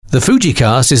The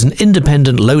FujiCast is an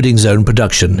independent Loading Zone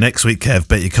production. Next week, Kev,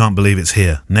 bet you can't believe it's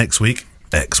here. Next week,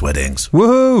 X-Weddings.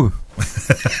 Woohoo!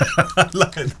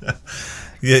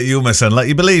 Yeah, you almost sound like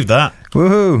you believe that.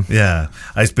 Woohoo! Yeah,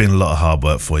 it's been a lot of hard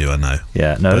work for you, I know.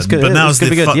 Yeah, no, it's good. But now's the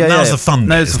fun bit. Now's the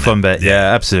isn't fun it? bit.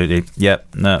 Yeah, absolutely.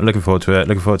 Yep. No, looking forward to it.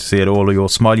 Looking forward to seeing all of your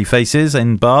smiley faces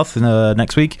in Bath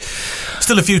next week.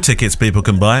 Still a few tickets people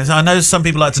can buy. I know some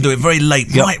people like to do it very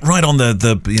late, right on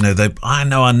I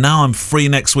know I'm free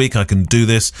next week. I can do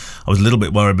this. I was a little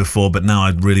bit worried before, but now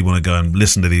I really want to go and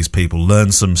listen to these people,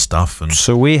 learn some stuff. And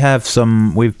so we've got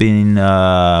some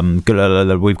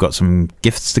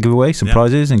gifts to give away, some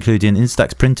prizes, including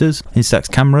Instax printers, Instax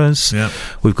cameras. Yeah.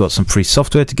 We've got some free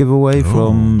software to give away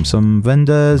from some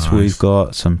vendors. Nice. We've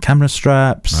got some camera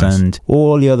straps and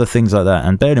all the other things like that.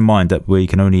 And bear in mind that we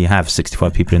can only have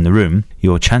 65 people in the room.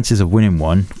 Your chances of winning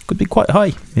one could be quite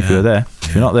high if you're there.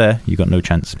 If you're not there, you've got no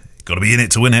chance. Got to be in it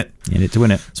to win it. In it to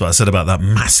win it. So I said about that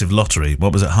massive lottery.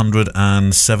 What was it,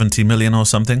 170 million or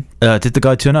something? Did the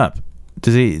guy turn up?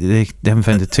 They haven't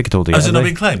found a ticket holder yet. Has it not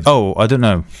been claimed? Oh, I don't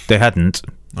know. They hadn't.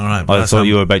 All right. I thought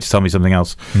you were about to tell me something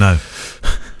else. No.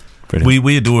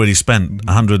 We had already spent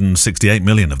 168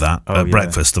 million of that at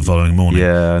breakfast the following morning.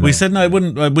 Yeah, we said no, it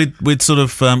wouldn't. We'd sort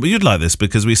of. You'd like this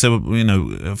because we said,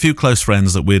 a few close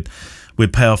friends that we'd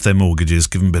pay off their mortgages,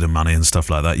 give them a bit of money and stuff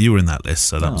like that. You were in that list,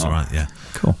 so that was all right. Yeah,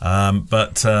 cool.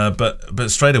 But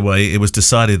straight away it was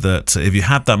decided that if you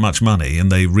had that much money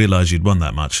and they realised you'd won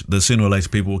that much, that sooner or later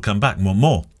people will come back and want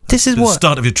more. This is the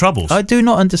start of your troubles. I do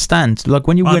not understand. Like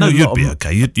when you win, you'd be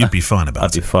okay. You'd be fine about it.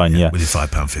 I'd be fine. Yeah, with your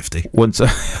 £5.50.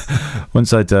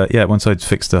 Once I'd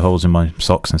fix the holes in my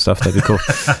socks and stuff, that'd be cool.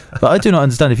 But I do not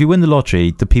understand. If you win the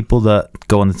lottery, the people that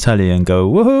go on the telly and go,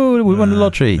 "Woohoo, we won the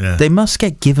lottery," they must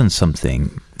get given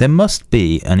something. There must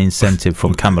be an incentive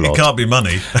from Camelot. It can't be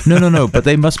money. No. But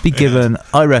they must be given.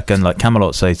 I reckon, like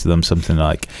Camelot say to them something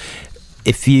like,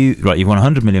 if you won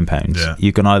 £100 million,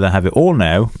 you can either have it all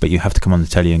now, but you have to come on the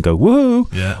telly and go woohoo,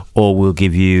 or we'll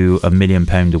give you £1 million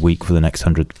a week for the next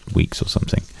 100 weeks or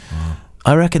something.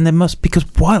 I reckon there must, because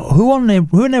who in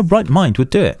their right mind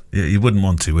would do it? Yeah, you wouldn't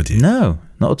want to, would you? No,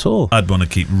 not at all. I'd want to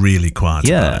keep really quiet.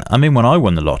 Yeah, I mean, when I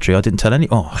won the lottery, I didn't tell any.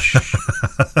 The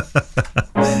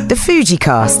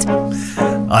FujiCast.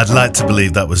 I'd like to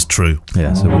believe that was true.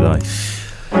 Yeah, so would I.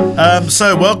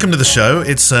 So welcome to the show.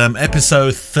 It's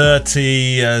episode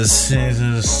 30,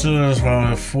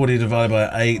 40 divided by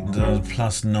 8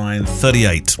 plus 9,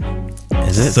 38.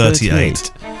 Is it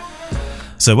 38?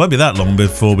 So it won't be that long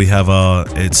before we have our.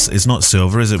 It's not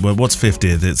silver, is it? Well, what's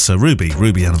 50th? It's a ruby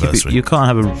anniversary. You can't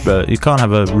have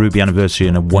a ruby anniversary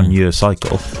in a 1 year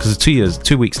cycle, because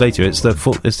 2 weeks later it's the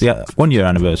 1 year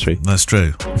anniversary. That's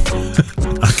true.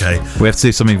 Okay, we have to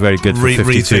do something very good for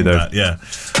 52 though. That, yeah,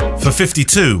 for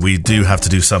 52 we do have to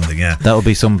do something. Yeah, that'll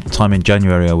be sometime in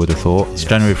January, I would have thought. It's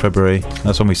January, February.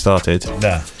 That's when we started.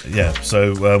 Yeah.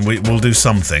 So we'll do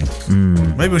something.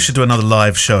 Maybe we should do another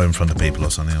live show in front of people or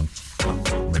something.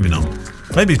 Maybe not.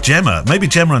 Maybe Gemma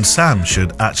and Sam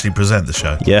should actually present the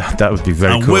show. Yeah, that would be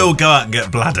very cool. And we'll go out and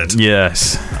get bladdered.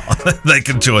 Yes. They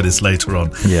can join us later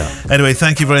on. Yeah. Anyway,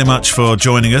 thank you very much for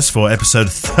joining us for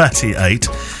episode 38.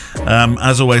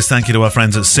 As always, thank you to our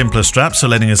friends at Simpler Straps for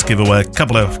letting us give away a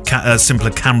couple of simpler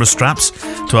camera straps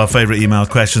to our favourite email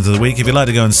questions of the week. If you'd like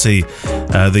to go and see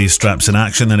these straps in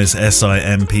action, then it's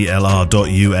simplr.us.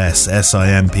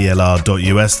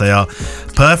 They are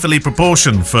perfectly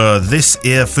proportioned for this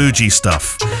ear Fuji stuff.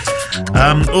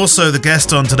 Also, the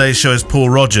guest on today's show is Paul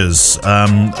Rogers,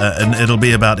 and it'll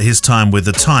be about his time with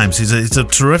the Times. He's a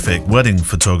terrific wedding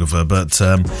photographer, but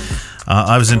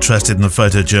I was interested in the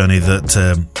photo journey that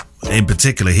in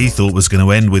particular he thought was going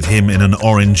to end with him in an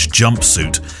orange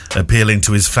jumpsuit appealing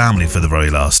to his family for the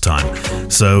very last time.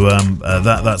 So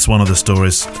that's one of the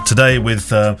stories today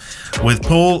with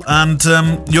Paul, and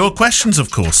your questions, of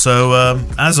course. So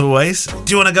as always,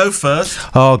 do you want to go first?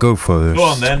 I'll go first. Go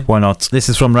on then. Why not? This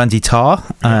is from Randy Tarr,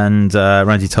 and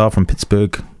Randy Tarr from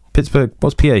Pittsburgh,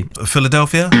 what's PA?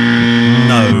 Philadelphia?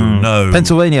 No.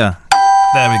 Pennsylvania.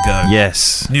 There we go.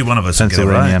 Yes. Knew one of us would get it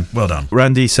right. Well done.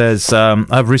 Randy says,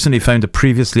 I've recently found a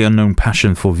previously unknown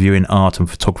passion for viewing art and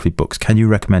photography books. Can you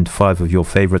recommend 5 of your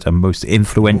favourite and most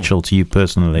influential to you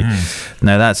personally?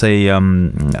 Now, that's I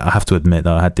have to admit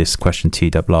that I had this question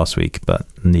teed up last week, but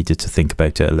needed to think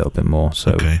about it a little bit more.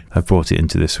 So I've brought it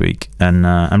into this week. And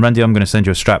Randy, I'm going to send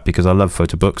you a strap because I love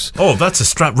photo books. Oh, that's a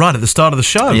strap right at the start of the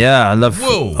show. Yeah, I love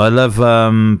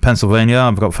Pennsylvania.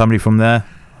 I've got family from there.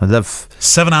 I love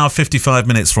 7 hour 55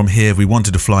 minutes from here. If we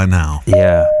wanted to fly now.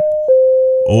 Yeah.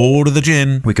 Order the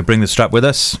gin. We could bring the strap with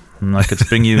us, and I could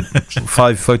bring you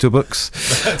 5 photo books.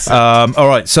 All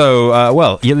right, so,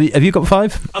 have you got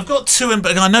 5? I've got 2,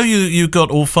 but I know you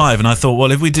got all 5, and I thought,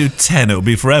 well, if we do 10, it'll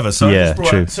be forever. So I just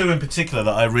brought out 2 in particular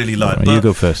that I really like. Right, you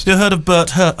go first. You heard of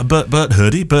Bert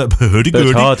Hardy? Bert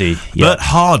Hardy. Yeah. Bert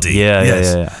Hardy. Yeah,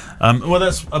 yes. yeah. Well,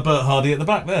 that's a Bert Hardy at the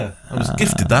back there. I was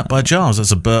gifted that by Giles.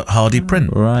 That's a Bert Hardy print.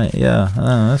 Right, yeah.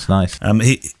 Oh, that's nice.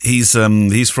 He's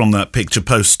from that picture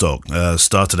postdoc.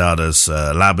 Started out as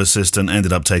a lab assistant,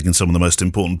 ended up taking some of the most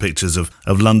important pictures of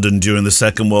London during the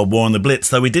Second World War and the Blitz.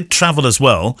 Though he did travel as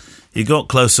well. He got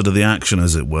closer to the action,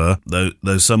 as it were,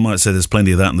 though some might say there's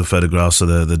plenty of that in the photographs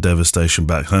of the devastation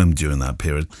back home during that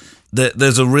period.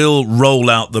 There's a real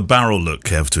roll-out-the-barrel look,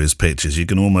 Kev, to his pictures. You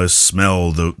can almost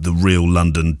smell the real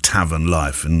London tavern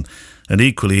life. And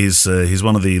equally, he's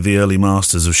one of the early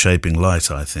masters of shaping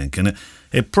light, I think. And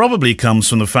it probably comes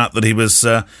from the fact that he was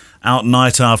out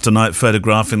night after night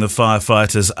photographing the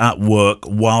firefighters at work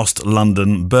whilst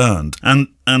London burned. And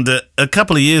a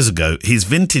couple of years ago, his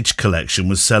vintage collection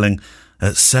was selling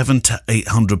at £700 to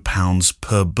 £800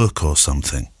 per book or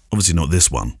something. Obviously not this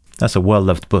one. That's a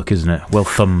well-loved book, isn't it? Well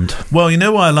thumbed. Well, you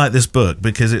know why I like this book?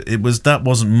 Because that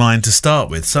wasn't mine to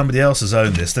start with. Somebody else has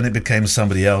owned this, then it became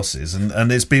somebody else's,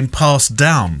 and it's been passed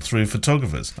down through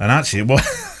photographers. And actually,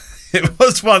 it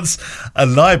was once a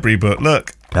library book.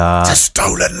 Look, it's a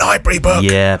stolen library book.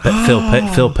 Yeah, but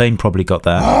Phil Payne probably got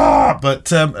that. But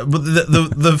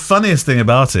the funniest thing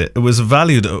about it was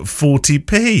valued at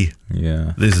 40p.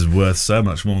 Yeah, this is worth so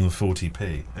much more than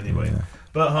 40p. Anyway. Yeah.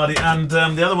 Bert Hardy, and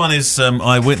the other one is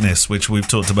Eyewitness, which we've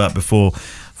talked about before,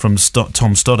 from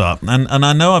Tom Stoddart. And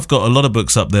I know I've got a lot of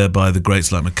books up there by the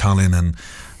greats like Macmillan,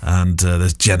 and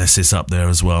there's Genesis up there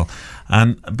as well.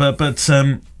 But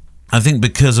I think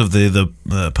because of the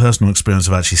personal experience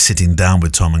of actually sitting down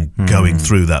with Tom and going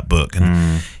through that book,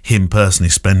 and him personally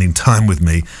spending time with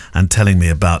me and telling me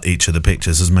about each of the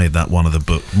pictures, has made that one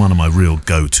of my real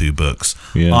go-to books.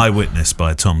 Yeah. Eyewitness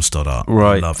by Tom Stoddart.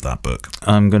 Right. I love that book.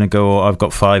 I'm going to go. I've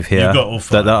got 5 here. You've got all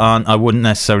 5. That aren't. I wouldn't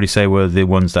necessarily say were the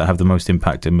ones that have the most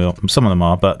impact in me. Some of them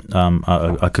are, but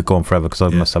I could go on forever because I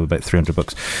must have about 300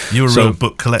 books. You're a real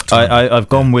book collector. I've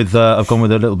gone with a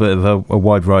little bit of a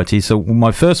wide variety. So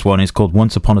my first one is called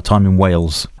Once Upon a Time in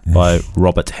Wales by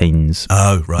Robert Haynes.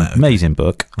 Oh, right. Okay. Amazing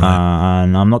book. Right.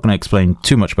 And I'm not going to explain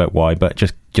too much about why, but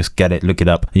just get it, look it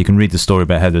up. You can read the story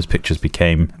about how those pictures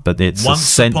became, but it's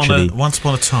Once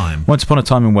Upon a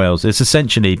Time in Wales. It's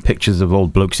essentially pictures of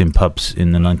old blokes in pubs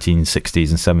in the 1960s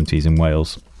and 70s in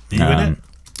Wales. Are you in it?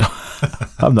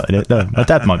 I'm not in it, no. My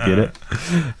dad might be in it.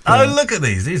 Oh, look at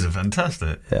these. These are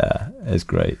fantastic. Yeah, it's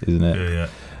great, isn't it? Yeah.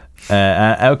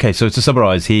 Okay, so to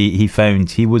summarise, he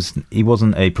found he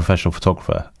wasn't a professional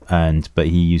photographer, but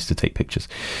he used to take pictures,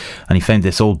 and he found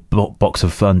this old box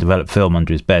of undeveloped film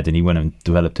under his bed, and he went and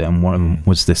developed it. And one of them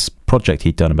was this project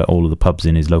he'd done about all of the pubs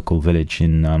in his local village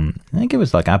in I think it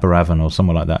was like Aberavon or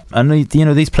somewhere like that. And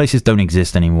these places don't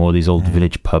exist anymore, these old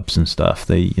village pubs and stuff.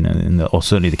 They or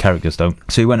certainly the characters don't.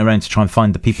 So he went around to try and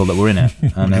find the people that were in it.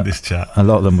 And Look at this chat. A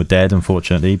lot of them were dead,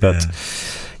 unfortunately, but.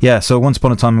 Yeah, so Once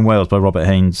Upon a Time in Wales by Robert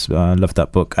Haynes. Loved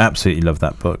that book. Absolutely loved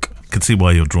that book. I can see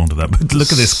why you're drawn to that. But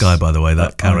look at this guy, by the way,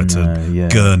 that character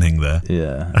gurning there.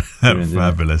 Yeah.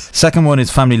 Fabulous. Second one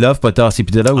is Family Love by Darcy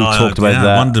Padilla. We talked about that.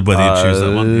 I wondered whether you'd choose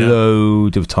that one.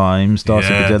 Load of times. Darcy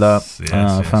Padilla.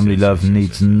 Family Love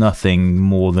needs nothing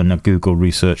more than a Google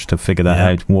research to figure that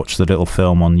out. Watch the little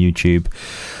film on YouTube.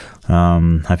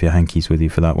 Have your hankies with you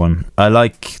for that one. I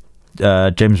like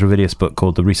James Revidius' book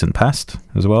called The Recent Past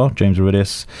as well. James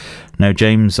Revidius. Now,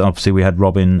 James, obviously, we had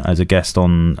Robin as a guest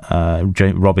on.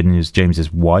 Robin is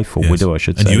James's wife or widow, I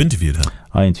should say. And you interviewed her.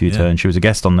 I interviewed her, and she was a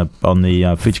guest on the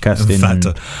Fujicast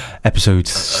in episode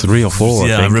 3 or 4.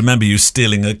 I remember you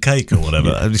stealing a cake or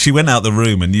whatever. She went out the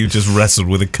room, and you just wrestled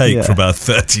with a cake for about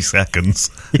 30 seconds.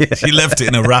 Yeah. She left it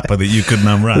in a wrapper that you couldn't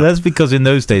unwrap. Well, that's because in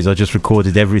those days I just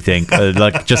recorded everything,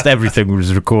 just everything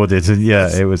was recorded, and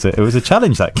it was a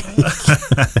challenge, that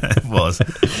cake. It was.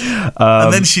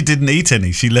 And then she didn't eat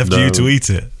any. She left you to eat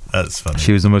it. That's funny.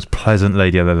 She was the most pleasant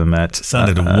lady I've ever met.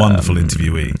 Sounded a wonderful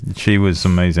interviewee. She was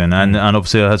amazing. And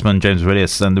obviously her husband, James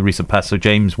Revidius, and The Recent Past. So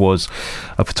James was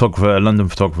a photographer, a London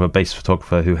photographer, based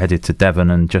photographer who headed to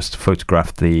Devon and just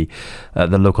photographed the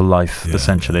local life,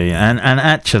 essentially. Yeah. And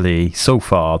actually, so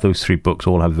far, those 3 books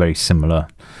all have very similar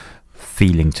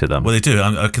feeling to them. Well, they do.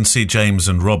 I can see James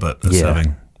and Robert as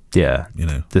having... Yeah,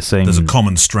 the same. There's a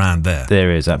common strand there.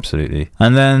 There is, absolutely.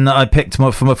 And then I picked for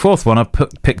my 4th one. I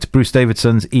picked Bruce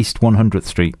Davidson's East 100th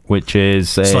Street, which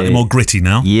is slightly more gritty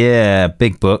now. Yeah,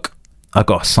 big book. I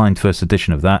got a signed first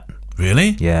edition of that.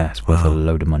 Really? Yeah, it's worth a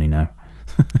load of money now.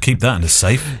 Keep that in a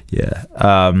safe. Yeah.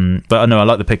 But I know I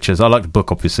like the pictures. I like the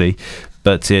book, obviously.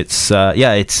 But it's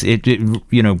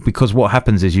because what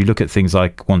happens is you look at things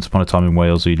like Once Upon a Time in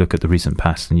Wales, or you look at the recent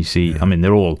past, and you see. I mean,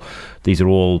 these are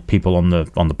all people on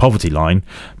the poverty line.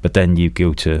 But then you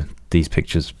go to these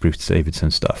pictures, Bruce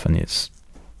Davidson stuff, and it's,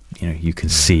 you can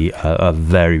see a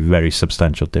very, very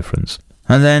substantial difference.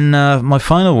 And then my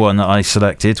final one that I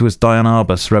selected was Diane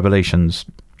Arbus, Revelations.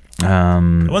 I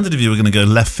wondered if you were going to go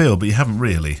left field, but you haven't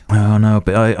really. Oh no,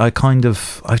 but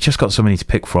I've just got so many to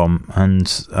pick from, and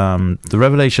the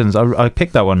Revelations, I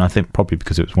picked that one, I think probably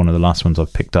because it was one of the last ones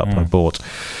I've picked up, I bought,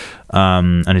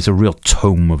 and it's a real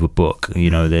tome of a book.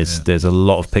 There's a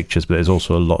lot of pictures, but there's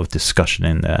also a lot of discussion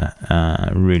in there.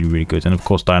 Really, really good. And of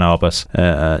course, Diane Arbus,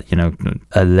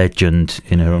 a legend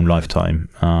in her own lifetime.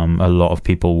 A lot of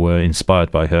people were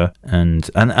inspired by her, and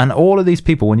all of these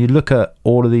people. When you look at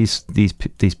all of these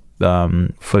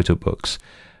photo books,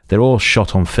 they're all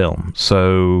shot on film.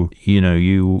 So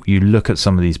you look at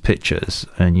some of these pictures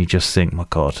and you just think, my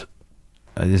God,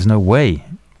 there's no way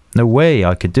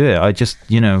I could do it. I just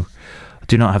do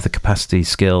not have the capacity,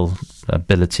 skill,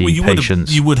 ability,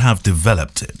 patience. You would have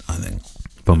developed it, I think.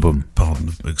 Boom, boom.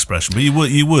 Pardon the expression, but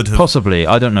you would have possibly.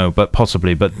 I don't know, but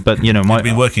possibly. But you've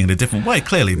been working in a different way,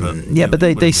 clearly. But but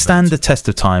they stand the test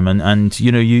of time, and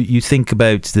you think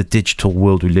about the digital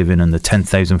world we live in, and the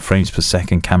 10,000 frames per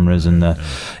second cameras, and the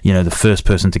first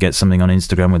person to get something on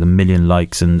Instagram with 1 million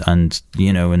likes, and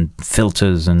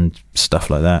filters and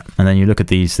stuff like that, and then you look at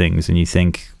these things and you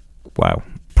think, wow,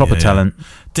 proper talent.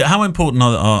 How important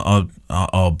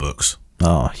are books?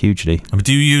 Oh, hugely. I mean,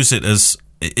 do you use it as,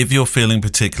 if you're feeling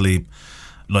particularly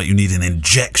like you need an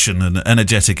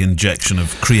energetic injection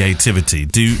of creativity,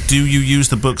 do you use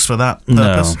the books for that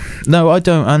purpose? No, I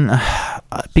don't, and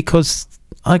because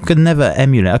I could never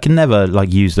emulate. I can never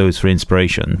use those for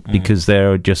inspiration because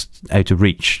they're just out of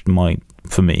reach.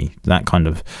 For me, that kind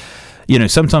of.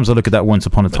 Sometimes I look at that Once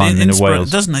Upon a Time in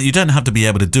Wales. Doesn't it? You don't have to be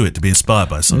able to do it to be inspired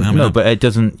by something. But it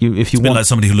doesn't. If you want, like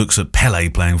somebody who looks at Pele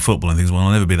playing football and thinks, "Well,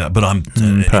 I'll never be that." But I'm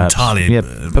entirely.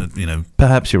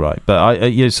 Perhaps you're right. But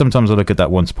I sometimes I look at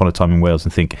that Once Upon a Time in Wales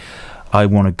and think, I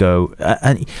want to go.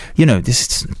 And this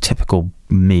is typical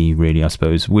me, really. I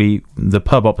suppose the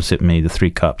pub opposite me, the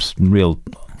Three Cups, real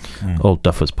old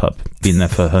Duffers pub, been there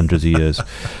for hundreds of years.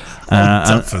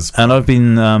 And I've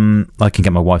been. I can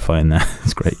get my Wi-Fi in there.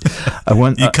 It's great.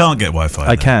 You can't get Wi-Fi.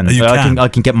 I can. I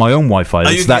can get my own Wi-Fi.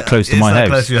 It's that close to my house.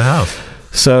 Close to your house.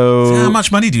 So how much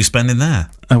money do you spend in there?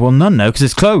 Well, none now, because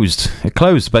it's closed. It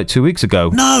closed about 2 weeks ago.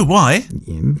 No, why?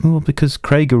 Well, because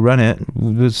Craig, who ran it,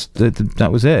 that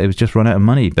was it. It was just run out of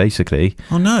money, basically.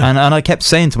 Oh no! And I kept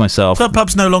saying to myself, "That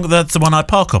pub's no longer. That's the one I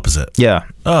park opposite." Yeah.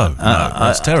 Oh no,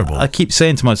 that's terrible. I keep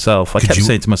saying to myself,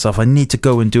 I need to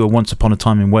go and do a Once Upon a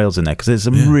Time in Wales in there because there's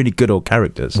some really good old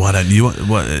characters. Why don't you?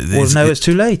 No, it's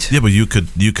too late. Yeah, but you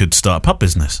could start a pub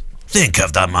business. Think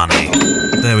of the money.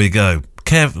 There we go.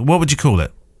 Kev, what would you call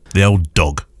it? The old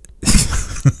dog.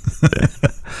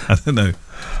 I don't know.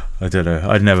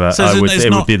 I'd never. So it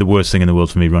would be the worst thing in the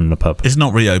world for me running a pub. It's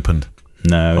not reopened.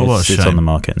 No, it's on the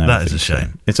market now. That is a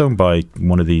shame. It's owned by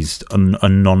one of these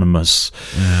anonymous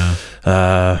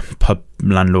pub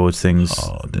landlord things.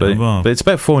 Oh, but it's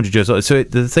about 400 years old. So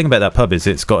the thing about that pub is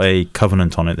it's got a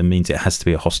covenant on it that means it has to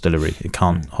be a hostelry. It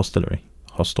can't hostelry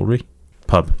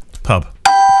pub.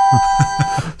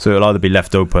 So it'll either be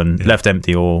left open, left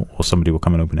empty, or somebody will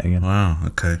come and open it again. Wow.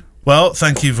 Okay. Well,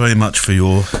 thank you very much for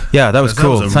your... Yeah, that was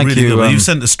cool. Thank you. You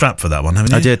sent a strap for that one,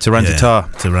 haven't you? I did, to Randy Tarr.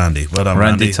 To Randy. Well done,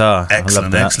 Randy Tarr.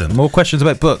 Excellent, excellent. More questions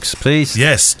about books, please?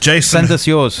 Yes, Jason. Send us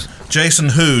yours. Jason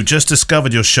Who just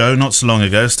discovered your show not so long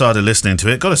ago, started listening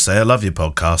to it. Got to say, I love your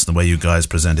podcast and the way you guys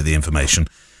presented the information.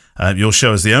 Your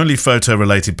show is the only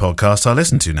photo-related podcast I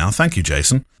listen to now. Thank you,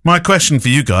 Jason. My question for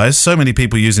you guys, so many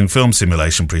people using film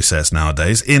simulation presets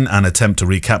nowadays in an attempt to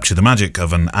recapture the magic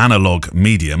of an analogue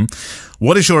medium.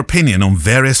 What is your opinion on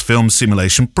various film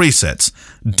simulation presets?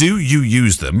 Do you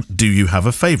use them? Do you have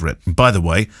a favourite? By the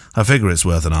way, I figure it's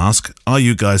worth an ask. Are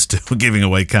you guys still giving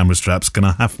away camera straps? Can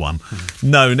I have one?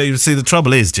 No, you see, the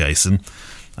trouble is, Jason...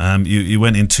 You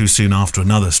went in too soon after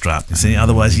another strap. You see,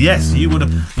 otherwise, yes, you would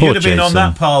have. You'd have been on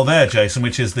that pile there, Jason,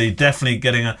 which is the definitely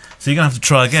getting a. So you're gonna have to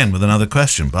try again with another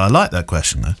question. But I like that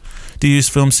question though. Do you use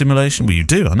film simulation? Well, you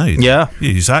do. I know you do. Yeah. You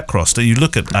use Acros. You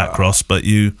look at Acros, but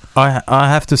you. I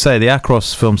have to say the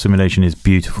Acros film simulation is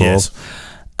beautiful. Yes.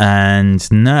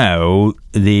 And now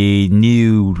the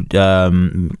new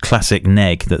classic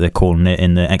neg that they're calling it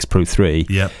in the X Pro 3.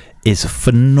 Yep. is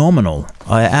phenomenal.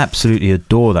 I absolutely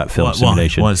adore that film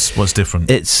simulation. What's different?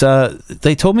 It's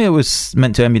they told me it was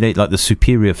meant to emulate like the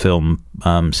Superior film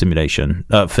simulation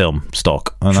film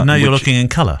stock. So now you're looking in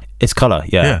colour. It's colour,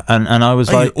 yeah. And I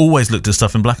was you always looked at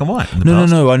stuff in black and white. In the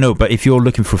past. No, I know. But if you're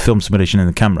looking for film simulation in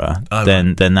the camera,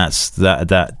 then that's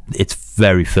that. It's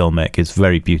very filmic. It's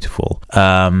very beautiful. Do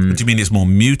you mean it's more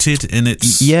muted in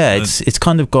its? Yeah, it's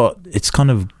kind of got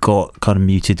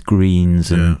muted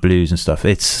greens and blues and stuff.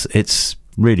 It's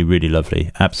really, really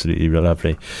lovely. Absolutely really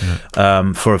lovely.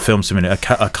 Yeah. For a film simulation,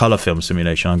 a colour film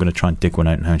simulation, I'm going to try and dig one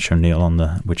out now and show Neil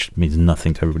which means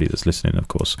nothing to everybody that's listening, of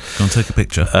course. Go and take a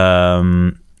picture.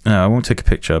 No, I won't take a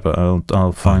picture, but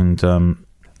I'll find. I'm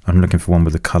looking for one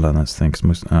with the colour. That's the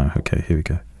thing. Okay, here we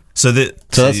go. So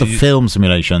that's the film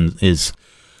simulation is.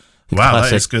 Wow, classic,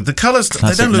 that is good. The colours,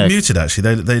 they don't look muted,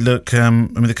 actually. They look,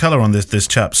 the colour on this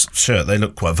chap's shirt, they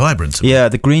look quite vibrant. Yeah,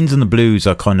 the greens and the blues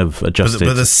are kind of adjusted.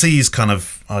 But the sea's kind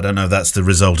of, I don't know, that's the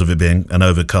result of it being an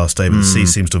overcast day, but the sea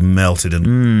seems to have melted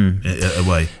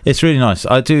away. It's really nice.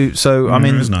 I do, so, I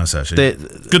mean... It is nice, actually.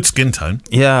 Good skin tone.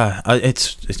 Yeah,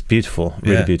 it's beautiful,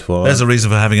 really beautiful. There's a reason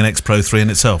for having an X Pro 3 in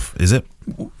itself, is it?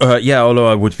 Yeah, although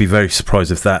I would be very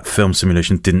surprised if that film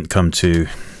simulation didn't come to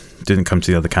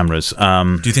the other cameras.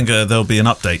 Do you think there'll be an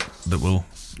update that will...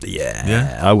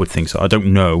 Yeah, I would think so. I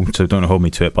don't know, so don't hold me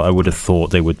to it, but I would have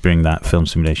thought they would bring that film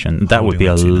simulation. That would be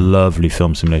a lovely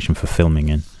film simulation for filming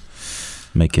in.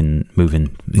 Moving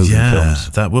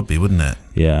films. That would be, wouldn't it?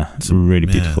 Yeah, it's really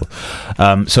beautiful.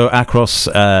 So Acros,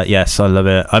 yes, I love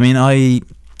it. I mean,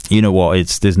 you know what?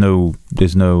 There's no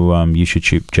you should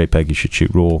shoot JPEG, you should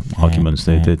shoot RAW arguments.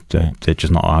 They're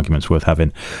just not arguments worth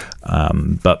having.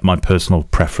 But my personal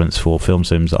preference for film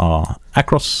sims are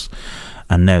Acros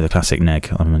and now the classic Neg.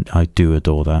 I do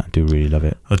adore that. I do really love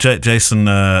it. Well, Jason,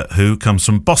 who comes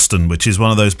from Boston, which is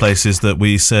one of those places that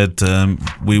we said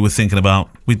we were thinking about.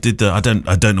 We did. I don't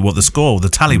know what the score, the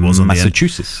tally was on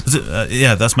Massachusetts. The end. Was it,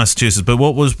 yeah, that's Massachusetts. But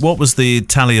what was the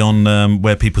tally on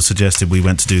where people suggested we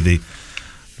went to do the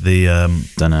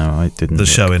don't know. I didn't. The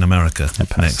show in America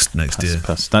next year.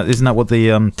 Isn't that what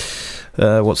the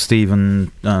what Steve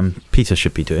and Peter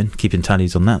should be doing? Keeping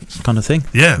tallies on that kind of thing.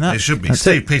 Yeah, they should be.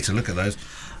 Steve, Peter, look at those.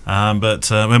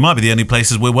 But it might be the only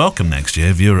places we're welcome next year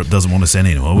if Europe doesn't want us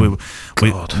anymore. We've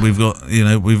got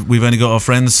we've only got our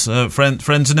friends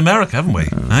in America, haven't we?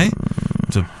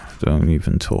 Don't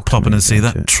even talk. Pop in and see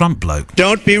that Trump bloke.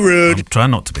 Don't be rude. I'm trying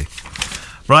not to be.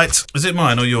 Right, is it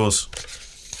mine or yours?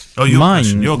 Oh, your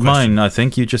question. Mine. I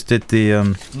think you just did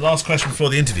the last question before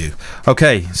the interview.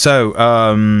 Okay, so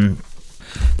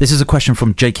this is a question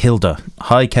from Jake Hilder.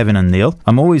 Hi, Kevin and Neil.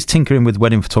 I'm always tinkering with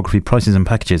wedding photography prices and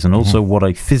packages, and also what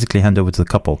I physically hand over to the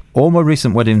couple. All my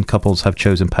recent wedding couples have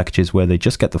chosen packages where they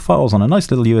just get the files on a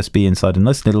nice little USB inside a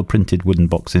nice little printed wooden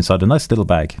box inside a nice little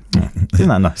bag. Isn't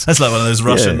that nice? That's like one of those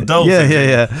Russian dolls.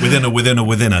 Yeah.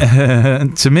 Within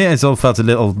a. To me, it's all felt a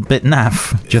little bit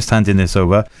naff just handing this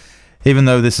over, even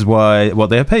though this is what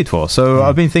they are paid for. So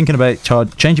I've been thinking about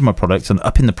changing my products and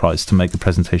upping the price to make the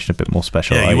presentation a bit more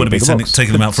special. Yeah, you want to be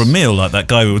taking them out for a meal like that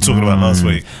guy we were talking about last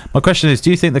week. My question is,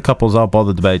 do you think the couples are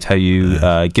bothered about how you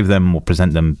give them or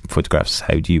present them photographs?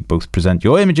 How do you both present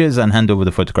your images and hand over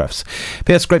the photographs?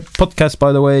 P.S. Great podcast,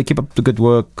 by the way. Keep up the good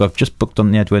work. I've just booked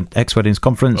on the Edward X Weddings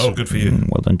conference. Oh, good for you.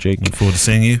 Well done, Jake. Look forward to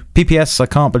seeing you. P.P.S. I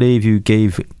can't believe you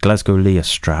gave Glasgow Lee a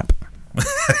strap.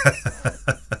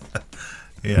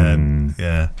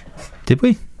 Yeah. Did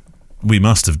we? We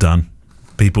must have done.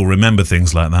 People remember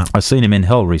things like that. I've seen him in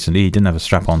Hull recently. He didn't have a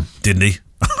strap on. Didn't he?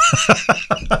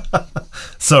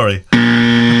 Sorry.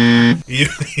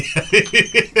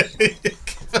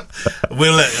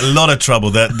 We'll let a lot of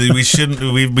trouble. That we shouldn't.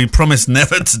 We promised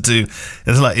never to do.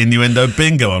 It's like innuendo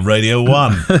bingo on Radio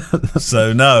 1.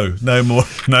 So no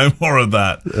more of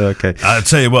that. Okay. I'll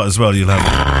tell you what, as well, you'll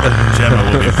have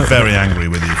Gemma will be very angry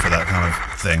with you for that kind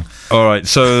of thing. All right.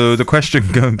 So the question,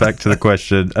 going back to the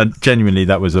question, and genuinely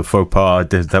that was a faux pas.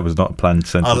 That was not a planned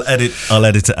sentence. I'll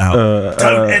edit it out.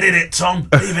 Don't edit it, Tom.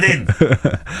 Leave it in.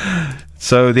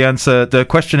 So the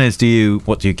question is,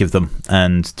 what do you give them,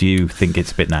 and do you think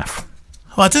it's a bit naff?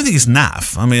 Well, I don't think it's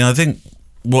naff. I mean, I think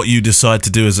what you decide to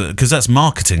do is because that's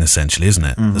marketing essentially, isn't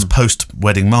it? That's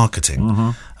post-wedding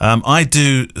marketing. I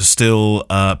do still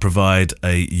provide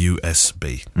a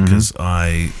USB because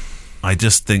I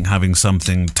just think having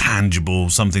something tangible,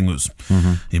 something that's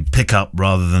you pick up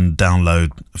rather than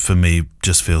download, for me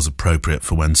just feels appropriate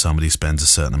for when somebody spends a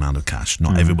certain amount of cash.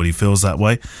 Not everybody feels that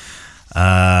way.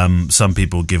 Some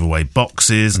people give away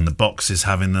boxes, and the boxes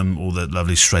having them all the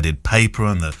lovely shredded paper,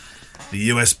 and the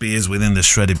USB is within the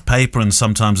shredded paper, and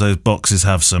sometimes those boxes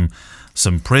have some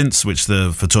some prints which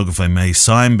the photographer may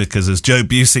sign, because as Joe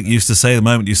Busick used to say, the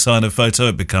moment you sign a photo,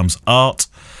 it becomes art.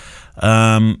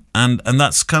 And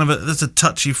that's kind of there's a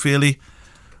touchy-feely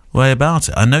way about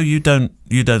it. I know you don't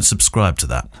subscribe to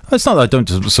that. It's not that I don't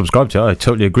subscribe to it. I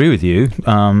totally agree with you.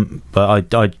 But I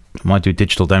do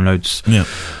digital downloads. Yeah.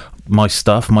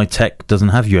 My tech doesn't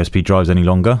have USB drives any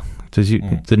longer. Does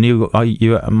the new Apple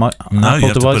you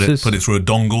have devices? to put it through a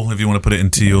dongle if you want to put it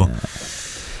into your.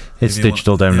 It's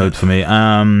digital download for me.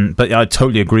 But yeah, I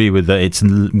totally agree with that. It's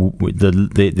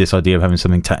this idea of having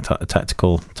something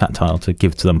tactile to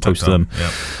give to them, post to them.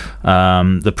 Yeah.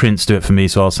 The prints do it for me,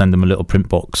 so I'll send them a little print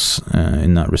box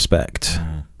in that respect.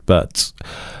 But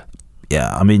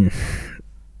yeah, I mean,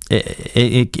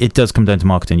 it does come down to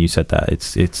marketing. You said that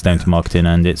it's down to marketing,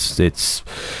 and it's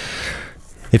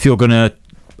if you're going to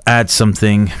add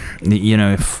something,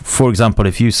 for example,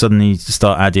 if you suddenly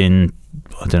start adding,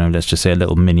 I don't know, let's just say a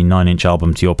little mini 9-inch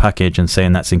album to your package and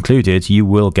saying that's included, you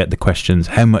will get the questions,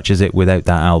 how much is it without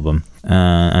that album?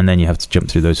 And then you have to jump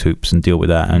through those hoops and deal with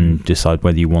that and decide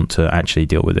whether you want to actually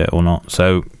deal with it or not.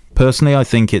 So personally, I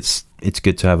think it's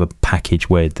good to have a package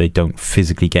where they don't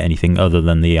physically get anything other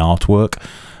than the artwork.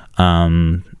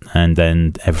 And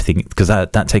then everything, because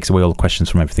that takes away all the questions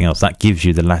from everything else. That gives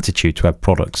you the latitude to have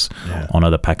products on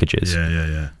other packages.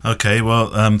 Yeah. Okay, well,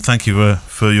 thank you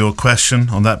for your question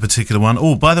on that particular one.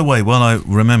 Oh, by the way, while I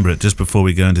remember it, just before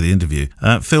we go into the interview,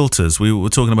 filters. We were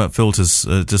talking about filters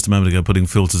just a moment ago, putting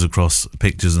filters across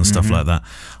pictures and stuff like that.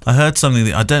 I heard something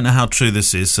that I don't know how true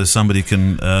this is, so somebody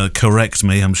can correct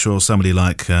me. I'm sure somebody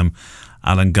like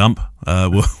Alan Gump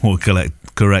will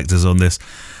correct us on this.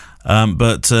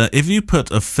 But if you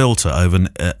put a filter over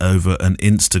an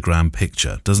Instagram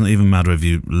picture, doesn't even matter if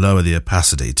you lower the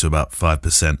opacity to about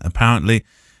 5%. Apparently,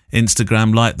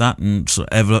 Instagram like that and sort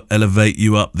of elevate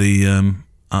you up the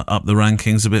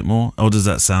rankings a bit more. Or does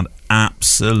that sound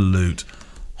absolute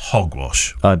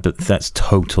hogwash? But that's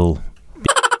total.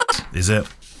 Is it?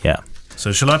 Yeah.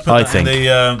 So shall I put that in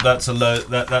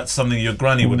the? That's something your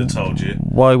granny would have told you.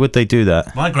 Why would they do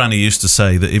that? My granny used to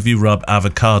say that if you rub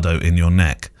avocado in your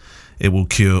neck, it will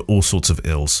cure all sorts of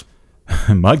ills.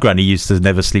 My granny used to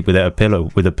never sleep without a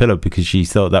pillow because she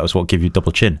thought that was what gave you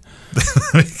double chin.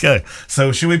 There we go.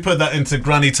 So should we put that into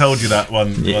Granny told you that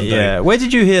one day? Yeah. Where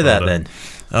did you hear that then?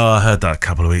 Oh, I heard that a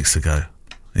couple of weeks ago.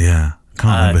 Yeah.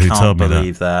 Can't remember who told me that. I can't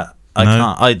believe that.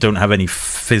 I don't have any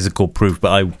physical proof,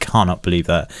 but I cannot believe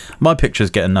that. My pictures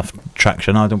get enough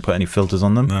traction. I don't put any filters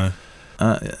on them. No.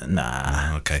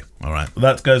 Nah. Okay, all right. Well,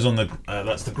 that goes on the.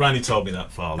 That's the Granny told me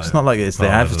that file. It's not like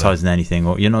they're advertising anything,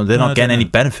 or they're not getting any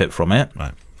benefit from it.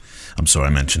 Right. I'm sorry I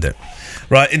mentioned it.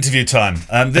 Right, interview time.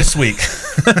 This week,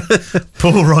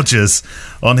 Paul Rogers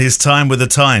on his Time with the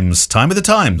Times.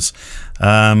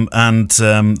 I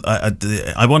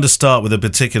want to start with a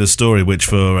particular story, which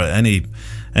for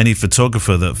any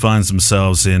photographer that finds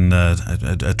themselves in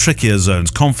trickier zones,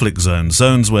 conflict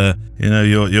zones where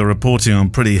you're reporting on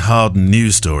pretty hardened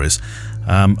news stories.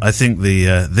 I think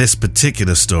this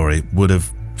particular story would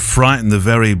have frightened the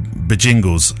very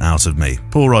bejingles out of me.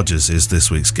 Paul Rogers is this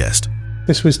week's guest.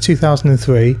 This was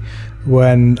 2003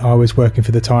 when I was working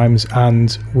for the Times,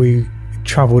 and we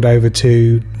travelled over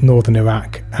to northern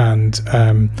Iraq and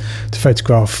to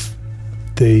photograph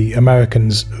the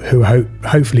Americans who were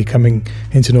hopefully coming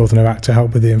into northern Iraq to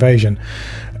help with the invasion.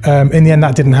 In the end,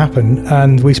 that didn't happen,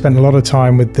 and we spent a lot of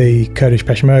time with the Kurdish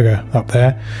Peshmerga up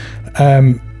there.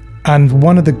 And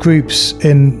one of the groups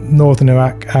in northern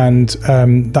Iraq and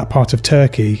that part of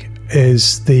Turkey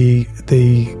is the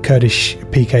Kurdish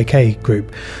PKK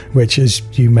group, which, as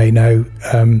you may know,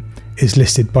 is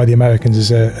listed by the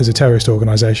Americans as a terrorist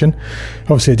organisation.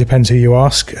 Obviously, it depends who you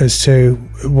ask as to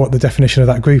what the definition of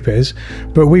that group is.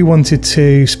 But we wanted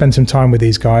to spend some time with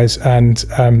these guys and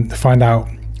find out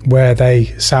where they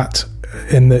sat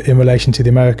in relation to the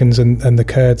Americans and the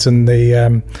Kurds and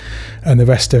the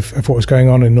rest of what was going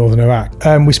on in northern Iraq.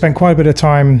 We spent quite a bit of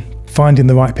time finding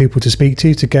the right people to speak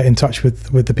to get in touch with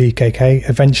the PKK.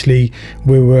 Eventually,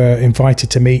 we were invited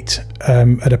to meet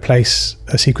at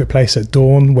a secret place at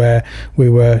dawn, where we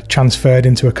were transferred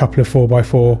into a couple of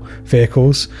 4x4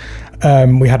 vehicles.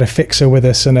 We had a fixer with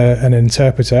us and an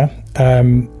interpreter,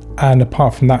 and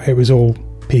apart from that, it was all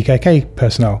PKK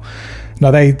personnel. Now,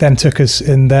 they then took us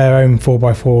in their own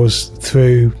 4x4s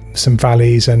through some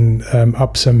valleys and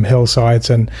up some hillsides,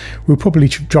 and we were probably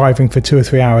driving for 2 or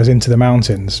 3 hours into the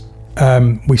mountains.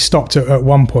 We stopped at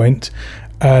one point,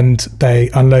 and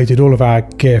they unloaded all of our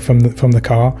gear from the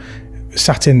car,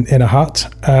 sat in a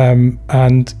hut,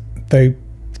 and they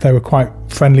were quite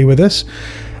friendly with us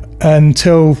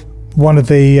until one of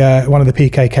the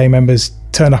PKK members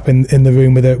turn up in the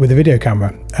room with a video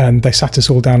camera, and they sat us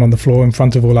all down on the floor in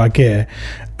front of all our gear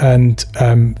and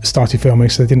started filming.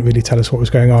 So they didn't really tell us what was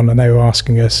going on, and they were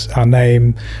asking us our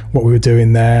name, what we were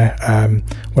doing there,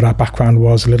 what our background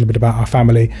was, a little bit about our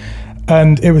family.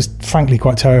 And it was frankly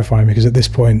quite terrifying, because at this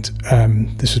point,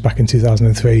 this was back in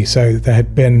 2003, so there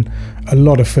had been a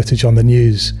lot of footage on the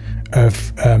news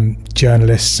of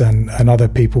journalists and other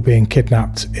people being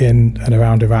kidnapped in and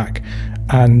around Iraq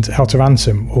and held to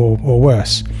ransom or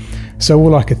worse. So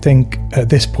all I could think at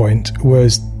this point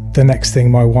was, the next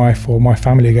thing my wife or my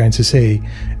family are going to see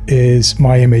is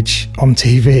my image on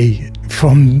TV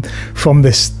from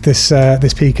this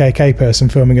PKK person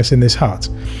filming us in this hut.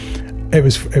 It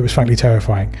was frankly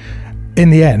terrifying. In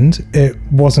the end, it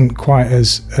wasn't quite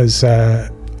as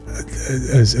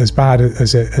bad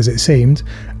as it seemed.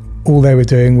 All they were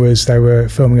doing was they were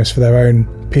filming us for their own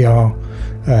PR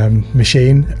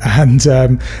machine, and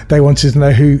they wanted to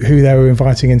know who they were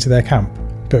inviting into their camp.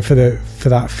 But for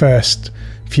that first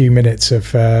few minutes of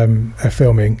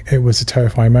filming, it was a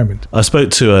terrifying moment. I spoke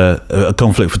to a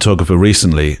conflict photographer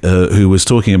recently who was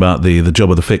talking about the job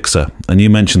of the fixer, and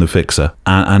you mentioned the fixer,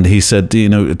 and he said,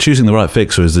 choosing the right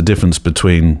fixer is the difference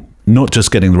between not just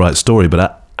getting the right story,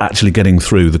 but actually getting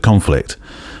through the conflict.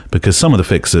 Because some of the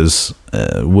fixers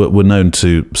were known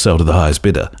to sell to the highest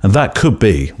bidder. And that could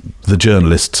be the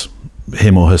journalist,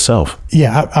 him or herself.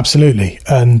 Yeah, absolutely.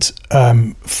 And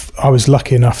I was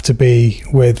lucky enough to be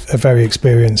with a very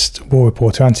experienced war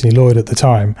reporter, Anthony Lloyd, at the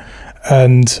time.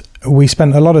 And we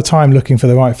spent a lot of time looking for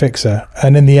the right fixer.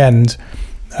 And in the end,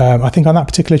 I think on that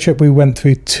particular trip, we went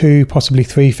through 2, possibly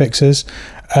 3 fixers.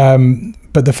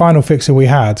 But the final fixer we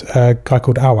had, a guy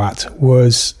called Awat,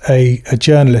 was a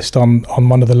journalist on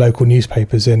one of the local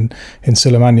newspapers in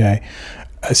Sulaymaniyah.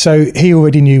 So he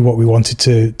already knew what we wanted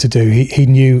to do. He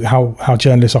knew how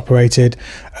journalists operated.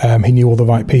 He knew all the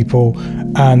right people,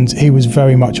 and he was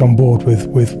very much on board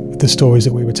with the stories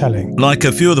that we were telling. Like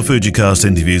a few of the Fujicast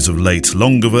interviews of late,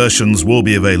 longer versions will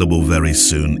be available very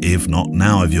soon, if not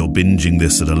now if you're binging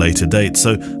this at a later date.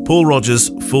 So Paul Rogers'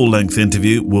 full-length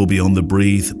interview will be on the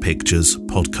Breathe Pictures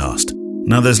podcast.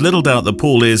 Now, there's little doubt that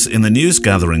Paul is, in the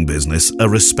news-gathering business, a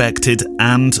respected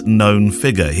and known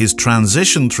figure. His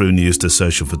transition through news to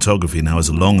social photography now is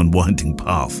a long and winding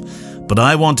path. But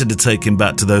I wanted to take him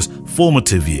back to those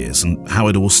formative years and how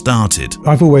it all started.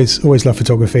 I've always loved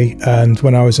photography, and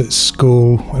when I was at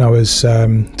school, when I was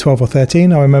 12 or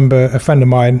 13, I remember a friend of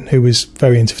mine who was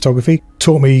very into photography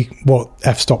taught me what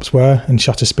f-stops were and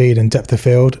shutter speed and depth of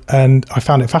field, and I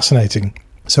found it fascinating.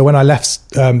 So when I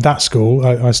left that school,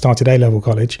 I started A-level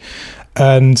college,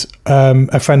 and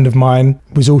a friend of mine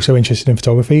was also interested in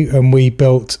photography, and we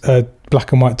built a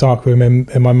black and white darkroom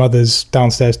in my mother's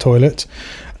downstairs toilet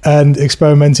and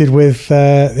experimented with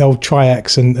the old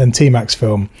Tri-X and T-Max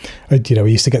film.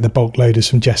 We used to get the bulk loaders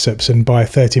from Jessop's and buy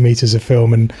 30 meters of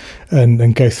film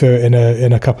and go through it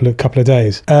in a couple of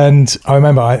days. And I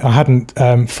remember I hadn't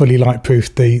fully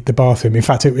light-proofed the bathroom. In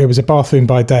fact, it was a bathroom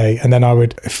by day, and then I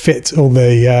would fit all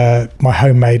the my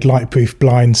homemade light-proof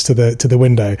blinds to the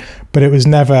window, but it was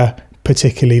never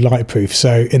particularly light-proof.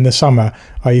 So in the summer,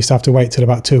 I used to have to wait till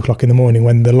about 2:00 in the morning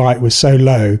when the light was so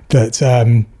low that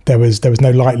there was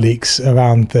no light leaks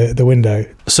around the window.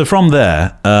 So from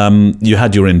there, you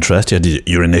had your interest, you had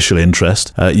your initial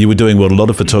interest. You were doing what a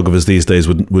lot of photographers these days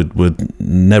would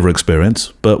never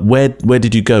experience. But where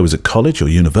did you go? Was it college or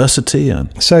university?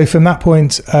 So from that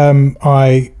point,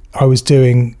 I was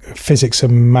doing physics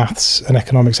and maths and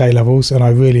economics A-levels, and I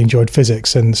really enjoyed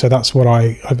physics, and so that's what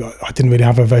I didn't really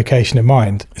have a vocation in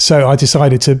mind. So I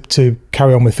decided to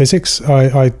carry on with physics.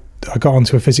 I got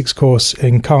onto a physics course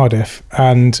in Cardiff,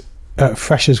 and at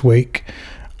Freshers Week,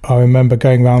 I remember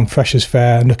going around Freshers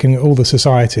Fair and looking at all the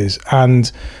societies,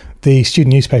 and the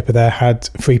student newspaper there had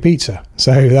free pizza.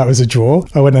 So that was a draw.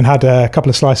 I went and had a couple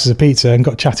of slices of pizza and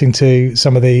got chatting to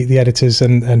some of the editors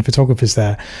and photographers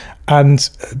there, and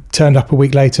turned up a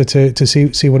week later to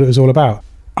see what it was all about.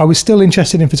 I was still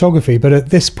interested in photography, but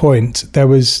at this point there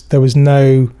was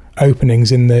no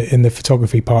openings in the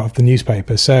photography part of the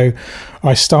newspaper. So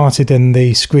I started in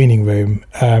the screening room,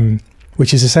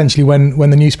 which is essentially when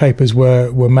the newspapers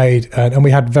were made, and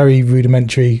we had very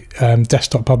rudimentary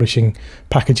desktop publishing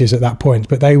packages at that point,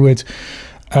 but they would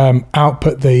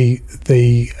output the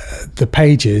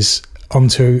pages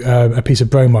onto a piece of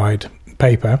bromide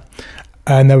paper,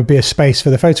 and there would be a space for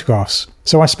the photographs.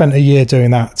 So I spent a year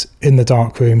doing that in the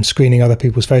darkroom, screening other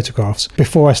people's photographs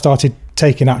before I started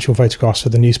taking actual photographs for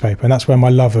the newspaper, and that's where my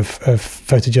love of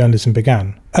photojournalism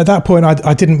began. At that point,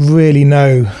 I didn't really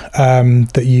know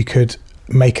that you could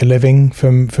make a living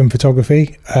from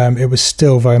photography. It was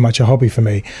still very much a hobby for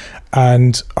me,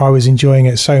 and I was enjoying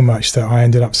it so much that I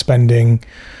ended up spending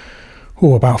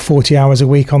about 40 hours a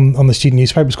week on the student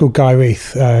newspaper. It's called Guy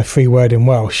Reith, free word in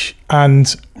Welsh,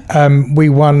 and we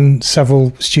won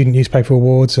several student newspaper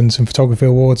awards and some photography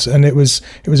awards, and it was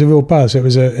a real buzz. It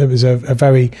was a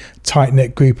very tight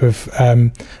knit group of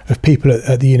people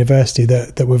at the university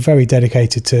that were very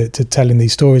dedicated to telling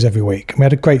these stories every week. We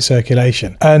had a great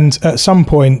circulation, and at some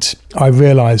point I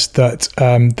realised that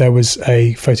there was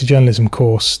a photojournalism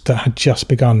course that had just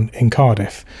begun in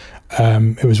Cardiff.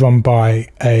 It was run by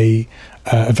a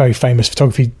very famous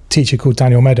photography teacher called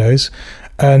Daniel Meadows,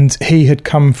 and he had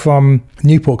come from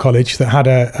Newport College that had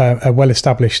a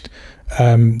well-established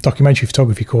documentary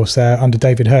photography course there under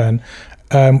David Hearn.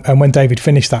 And when David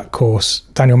finished that course,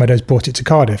 Daniel Meadows brought it to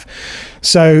Cardiff.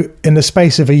 So in the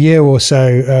space of a year or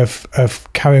so of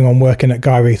carrying on working at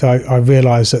Guy Reith, I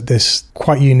realised that this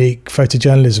quite unique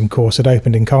photojournalism course had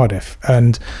opened in Cardiff,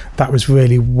 and that was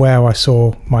really where I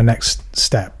saw my next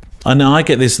step. I know I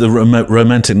get the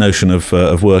romantic notion of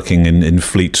working in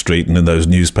Fleet Street and in those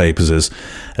newspapers as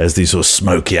these sort of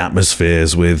smoky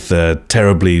atmospheres with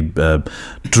terribly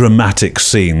dramatic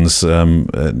scenes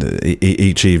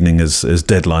each evening as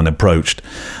deadline approached.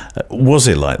 Was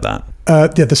it like that?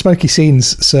 Yeah, the smoky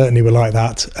scenes certainly were like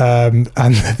that, and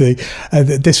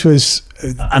this was.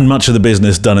 And much of the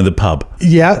business done in the pub.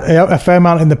 Yeah, a fair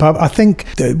amount in the pub. I think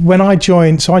when I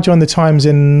joined the Times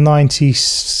in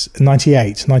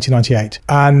 1998,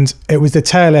 and it was the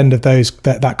tail end of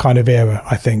that kind of era.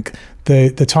 I think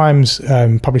the Times,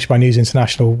 published by News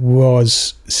International,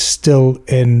 was still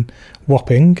in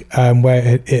Wapping,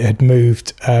 where it had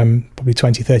moved probably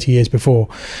 20, 30 years before,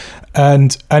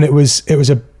 and it was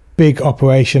a big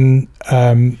operation,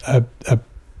 a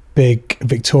big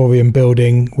Victorian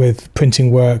building with printing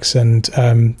works, and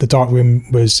the darkroom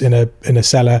was in a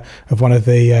cellar of one of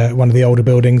the older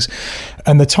buildings,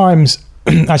 and the Times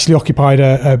actually occupied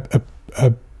a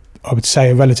I would say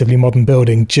a relatively modern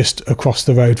building just across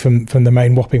the road from the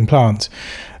main Wapping plant.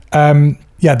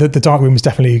 The darkroom was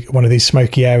definitely one of these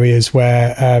smoky areas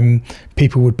where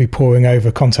people would be poring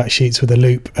over contact sheets with a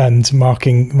loop and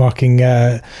marking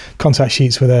contact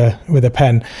sheets with a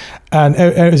pen, and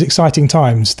it was exciting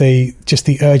times. The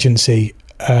urgency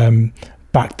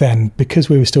back then, because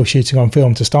we were still shooting on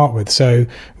film to start with, so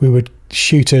we would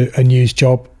shoot a news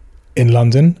job in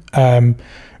London,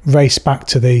 race back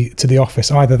to the office,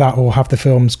 either that or have the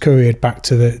films couriered back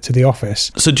to the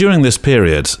office. So during this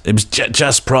period, it was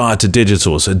just prior to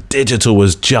digital, so digital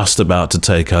was just about to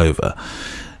take over.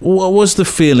 What was the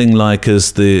feeling like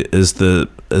as the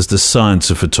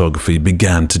science of photography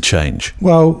began to change?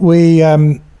 Well, we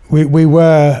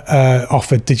were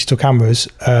offered digital cameras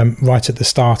right at the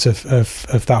start of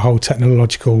that whole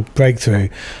technological breakthrough,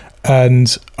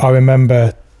 and I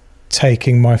remember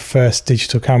taking my first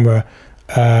digital camera.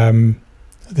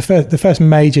 The first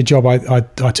major job I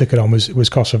took it on was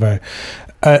Kosovo,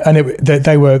 and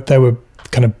they were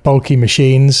kind of bulky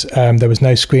machines. There was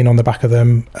no screen on the back of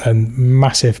them, and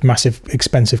massive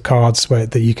expensive cards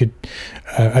that you could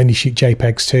only shoot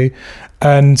JPEGs to,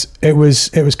 and it was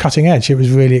cutting edge. It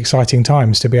was really exciting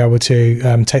times to be able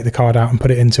to take the card out and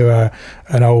put it into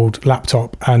an old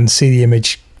laptop and see the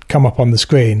image come up on the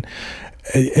screen.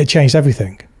 It changed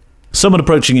everything. Someone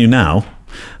approaching you now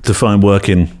to find work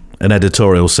in an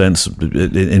editorial sense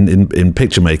in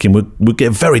picture making would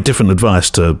get very different advice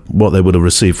to what they would have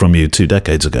received from you 2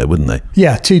 decades ago, wouldn't they?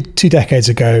 Yeah, two decades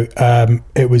ago,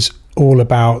 it was all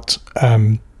about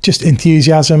just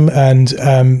enthusiasm and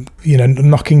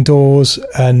knocking doors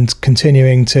and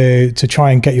continuing to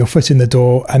try and get your foot in the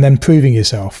door and then proving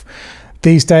yourself.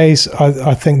 These days,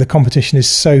 I think the competition is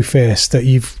so fierce that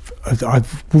I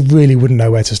really wouldn't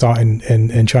know where to start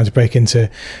in trying to break into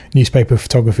newspaper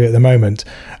photography at the moment.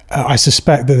 I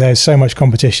suspect that there's so much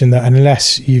competition that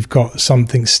unless you've got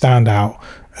something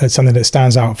that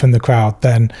stands out from the crowd,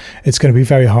 then it's going to be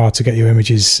very hard to get your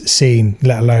images seen,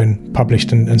 let alone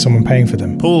published and someone paying for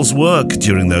them. Paul's work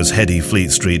during those heady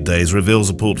Fleet Street days reveals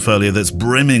a portfolio that's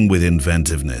brimming with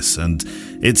inventiveness, and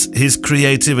it's his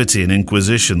creativity and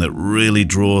inquisition that really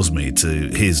draws me to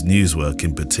his news work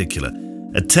in particular.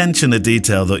 Attention to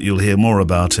detail that you'll hear more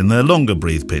about in the Longer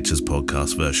Breathe Pictures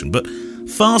podcast version. But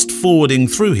fast forwarding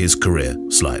through his career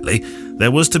slightly,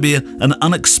 there was to be an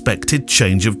unexpected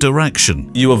change of direction.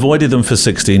 You avoided them for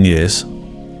 16 years.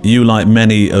 You, like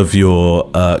many of your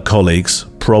colleagues,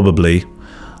 probably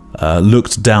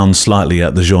looked down slightly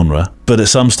at the genre. But at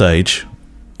some stage,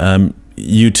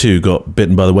 you too got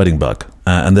bitten by the wedding bug.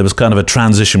 And there was kind of a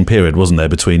transition period, wasn't there,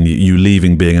 between you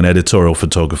leaving being an editorial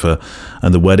photographer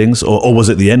and the weddings? Or was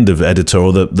it the end of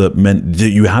editorial that meant that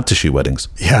you had to shoot weddings?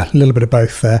 Yeah, a little bit of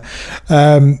both there.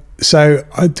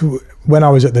 When I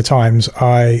was at the Times,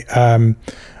 I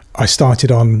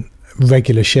started on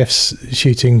regular shifts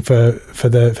shooting for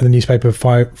the newspaper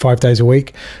five days a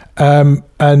week,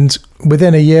 and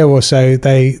within a year or so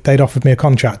they'd offered me a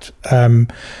contract,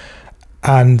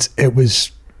 and it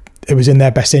was in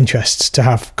their best interests to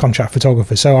have contract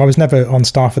photographers. So I was never on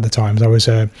staff at the Times. I was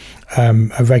a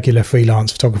regular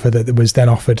freelance photographer that was then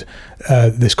offered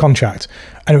this contract,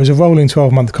 and it was a rolling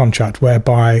 12-month contract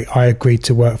whereby I agreed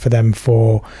to work for them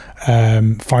for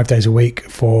 5 days a week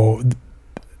for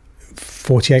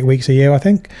 48 weeks a year, I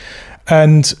think,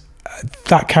 and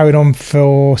that carried on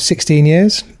for 16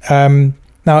 years. Now,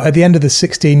 at the end of the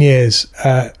 16 years,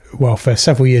 for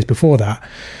several years before that,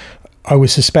 I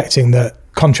was suspecting that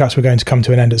contracts were going to come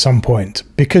to an end at some point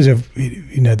because of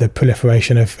the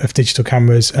proliferation of digital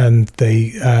cameras and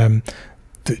the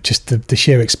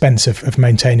sheer expense of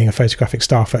maintaining a photographic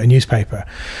staff at a newspaper.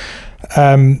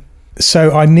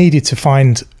 So I needed to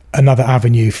find another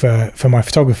avenue for my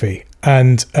photography,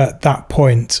 and at that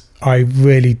point I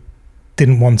really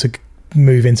didn't want to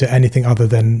move into anything other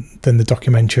than the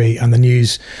documentary and the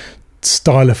news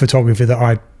style of photography that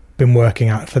I'd been working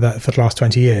at for the last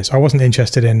 20 years. I wasn't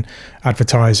interested in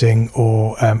advertising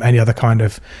or any other kind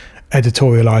of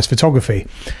editorialized photography.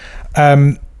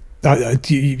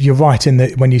 You're right in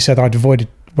that when you said I'd avoided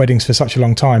weddings for such a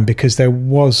long time, because there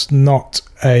was not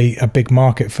a big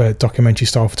market for documentary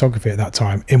style photography at that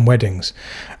time in weddings,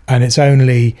 and it's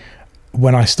only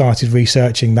when I started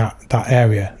researching that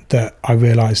area that I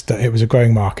realized that it was a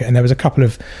growing market, and there was a couple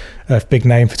of big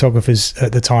name photographers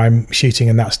at the time shooting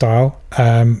in that style,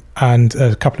 and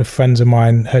a couple of friends of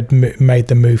mine had made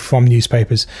the move from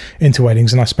newspapers into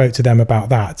weddings, and I spoke to them about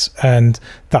that, and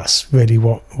that's really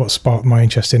what sparked my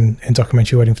interest in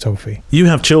documentary wedding photography. You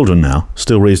have children now,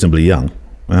 still reasonably young.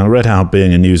 And I read how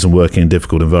being in news and working in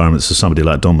difficult environments for somebody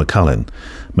like Don McCullin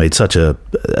made such a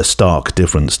stark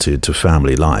difference to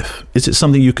family life. Is it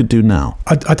something you could do now?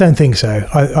 I don't think so.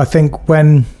 I think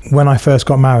when I first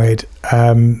got married,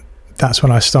 that's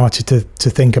when I started to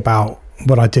think about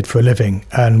what I did for a living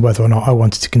and whether or not I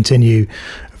wanted to continue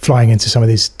flying into some of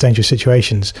these dangerous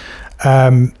situations.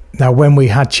 Now, when we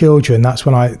had children, that's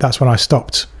when I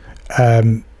stopped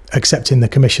accepting the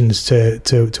commissions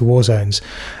to war zones.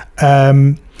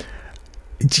 As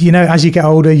you get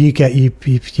older, you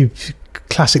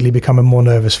classically become a more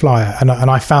nervous flyer, and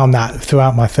I found that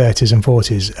throughout my 30s and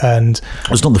 40s. And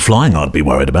it's not the flying I'd be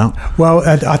worried about. Well,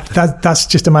 that's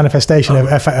just a manifestation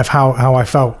of how I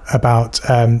felt about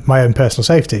my own personal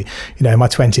safety. In my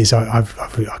 20s, I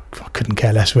couldn't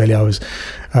care less, really. I was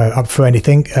up for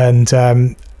anything,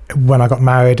 and when I got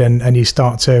married and you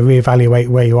start to reevaluate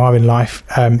where you are in life,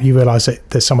 you realise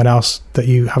that there's someone else that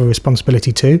you have a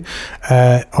responsibility to.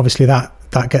 Obviously, that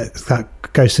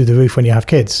goes through the roof when you have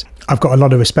kids. I've got a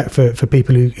lot of respect for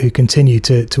people who continue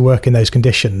to work in those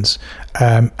conditions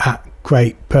at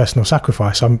great personal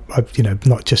sacrifice. I'm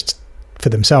not just for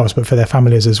themselves, but for their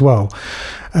families as well.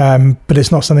 But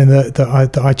it's not something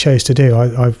that I chose to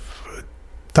do.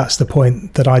 That's the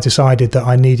point that I decided that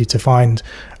I needed to find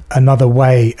another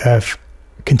way of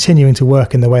continuing to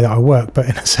work in the way that I work, but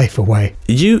in a safer way.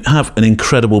 You have an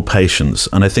incredible patience,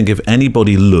 and I think if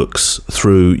anybody looks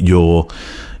through your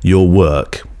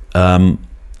work,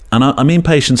 and I mean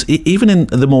patience, even in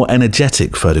the more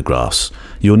energetic photographs,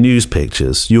 your news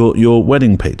pictures, your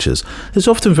wedding pictures, there's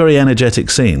often very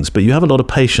energetic scenes, but you have a lot of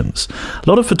patience. A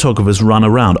lot of photographers run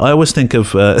around. I always think of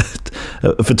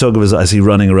photographers I see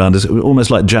running around as almost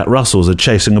like Jack Russells are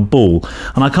chasing a ball,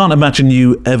 and I can't imagine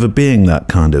you ever being that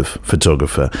kind of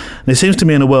photographer. And it seems to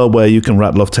me in a world where you can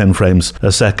rattle off 10 frames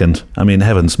a second, I mean,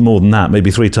 heavens, more than that, maybe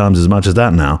 3 times as much as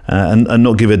that now, and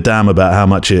not give a damn about how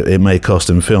much it may cost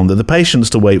in film, that the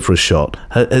patience to wait for a shot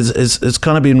has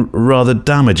kind of been rather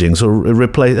damaging, sort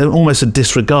of almost a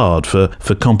disregard for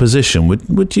composition.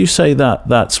 Would you say that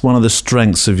that's one of the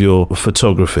strengths of your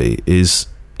photography is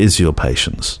your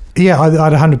patience? Yeah,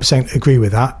 I'd 100% agree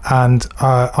with that, and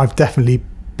I've definitely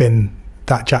been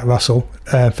that Jack Russell,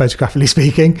 photographically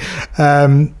speaking.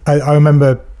 I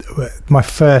remember my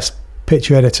first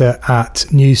picture editor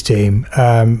at News Team,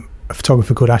 a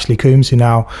photographer called Ashley Coombs, who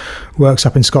now works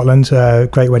up in Scotland, a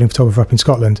great wedding photographer up in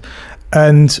Scotland.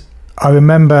 And I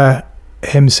remember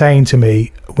him saying to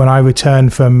me when I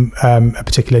returned from a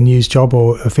particular news job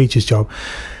or a features job,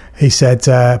 he said,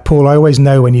 Paul, I always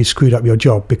know when you screwed up your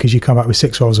job because you come back with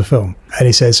 6 rolls of film. And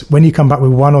he says, when you come back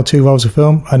with 1 or 2 rolls of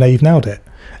film, I know you've nailed it.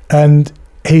 And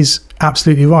he's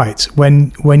absolutely right.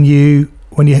 When you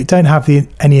don't have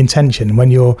any intention,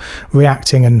 when you're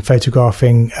reacting and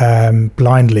photographing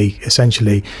blindly,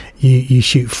 essentially, you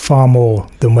shoot far more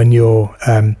than when you're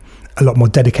a lot more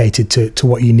dedicated to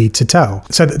what you need to tell.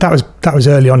 So that was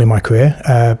early on in my career,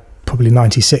 probably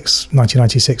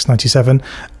 1996, 97,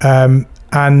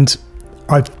 and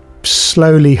I've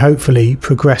slowly, hopefully,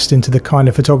 progressed into the kind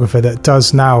of photographer that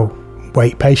does now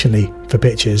wait patiently for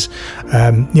pictures.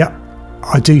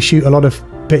 I do shoot a lot of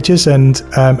pictures, and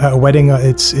at a wedding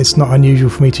it's not unusual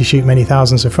for me to shoot many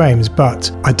thousands of frames,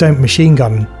 but I don't machine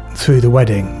gun through the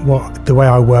wedding. The way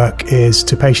I work is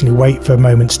to patiently wait for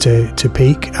moments to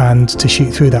peak and to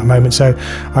shoot through that moment. So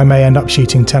I may end up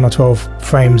shooting 10 or 12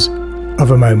 frames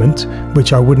of a moment,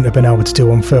 which I wouldn't have been able to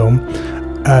do on film,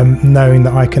 knowing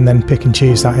that I can then pick and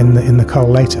choose that in the cull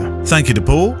later. Thank you to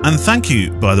Paul, and thank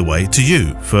you, by the way, to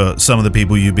you for some of the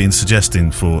people you've been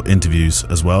suggesting for interviews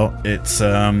as well. It's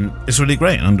really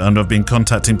great, and I've been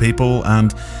contacting people,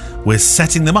 and we're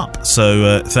setting them up.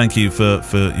 So thank you for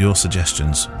your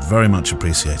suggestions. Very much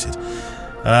appreciated.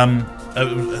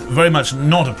 Very much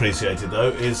not appreciated, though,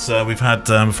 is I'm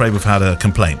afraid we've had a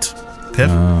complaint. Kev?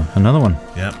 Another one.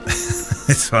 Yeah.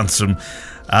 This one's from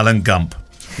Alan Gump.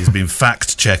 He's been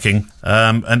fact-checking,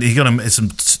 and he got some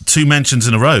 2 mentions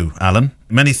in a row, Alan.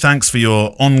 Many thanks for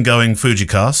your ongoing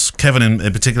Fujicasts. Kevin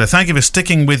in particular, thank you for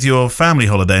sticking with your family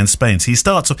holiday in Spain. He's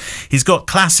got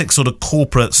classic sort of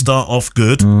corporate start off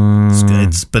good,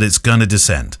 but it's going to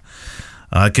descend.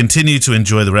 I continue to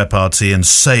enjoy the repartee and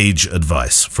sage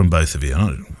advice from both of you.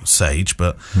 Not sage,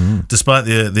 but despite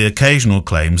the occasional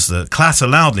claims that clatter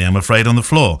loudly, I'm afraid, on the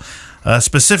floor.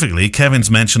 Specifically, Kevin's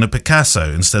mention of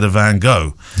Picasso instead of Van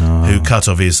Gogh, who cut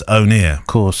off his own ear. Of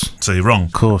course. So you're wrong.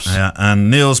 Of course. Yeah, and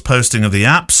Neil's posting of the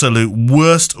absolute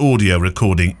worst audio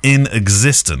recording in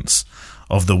existence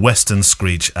of the Western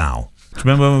Screech Owl. Do you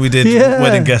remember when we did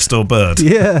Wedding Guest or Bird?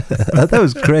 Yeah, that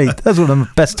was great. That was one of the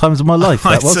best times of my life.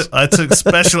 I took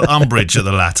special umbrage at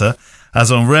the latter,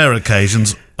 as on rare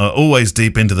occasions, always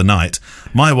deep into the night,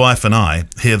 my wife and I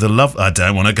hear the love... I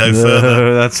don't want to go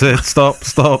further. That's it. Stop.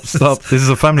 This is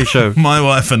a family show. My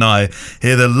wife and I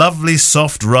hear the lovely,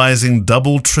 soft, rising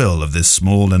double trill of this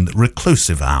small and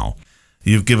reclusive owl.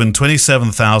 You've given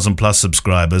 27,000 plus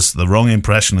subscribers the wrong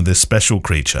impression of this special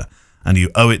creature, and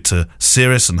you owe it to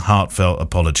serious and heartfelt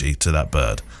apology to that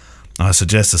bird. I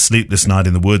suggest a sleepless night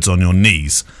in the woods on your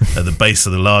knees at the base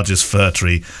of the largest fir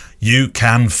tree you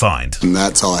can find. And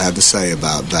that's all I have to say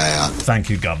about that.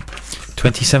 Thank you, Gump.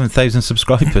 27,000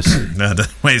 subscribers. No, the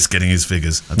way he's getting his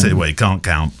figures. I tell you what, he can't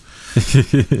count.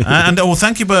 And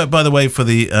thank you, by the way, for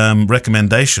the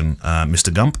recommendation,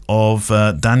 Mr. Gump, of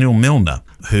Daniel Milner,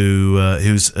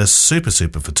 who's a super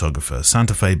photographer,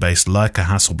 Santa Fe-based Leica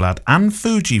Hasselblad and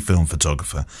Fujifilm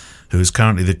photographer, who is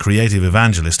currently the creative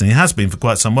evangelist, and he has been for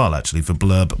quite some while, actually, for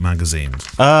Blurb magazines.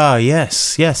 Ah,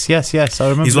 yes. I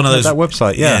remember he's one of those, that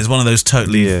website, yeah. He's one of those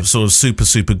totally sort of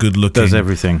super good-looking... Does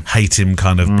everything. Hate him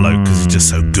kind of bloke, because he's just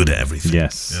so good at everything.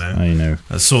 Yes, you know? I know.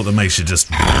 That sort that makes you just...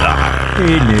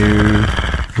 He knew.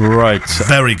 Right.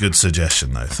 Very good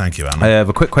suggestion, though. Thank you, Alan. I have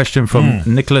a quick question from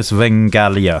Nicholas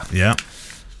Vengalia. Yeah.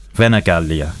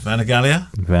 Venagalia.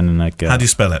 How do you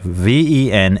spell it?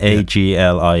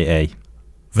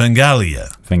 Venaglia.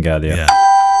 Vengalia. Yeah.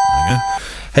 There you go.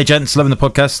 Hey gents, loving the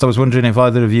podcast. I was wondering if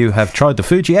either of you have tried the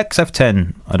Fuji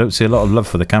XF10. I don't see a lot of love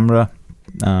for the camera.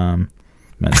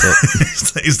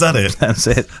 That's it. Is that it? That's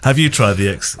it. Have you tried the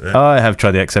X? I have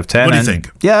tried the XF10. What do you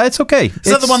think? Yeah, it's okay. Is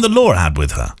that the one that Laura had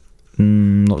with her?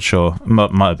 Not sure.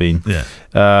 Might have been. Yeah.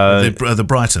 The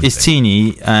Brighton. It's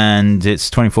teeny and it's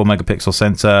 24 megapixel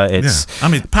sensor. It's. Yeah. I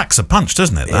mean, it packs a punch,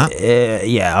 doesn't it? That.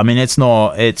 Yeah. I mean, it's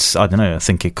not. It's. I don't know. I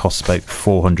think it costs about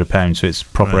 £400, so it's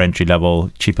proper entry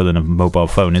level, cheaper than a mobile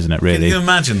phone, isn't it? Really. Can you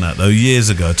imagine that though? Years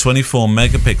ago, 24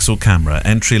 megapixel camera,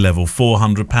 entry level,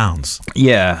 £400.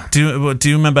 Yeah. Do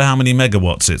you remember how many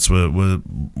megawatts it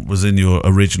was in your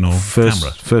original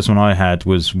camera? First one I had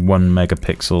was 1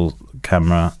 megapixel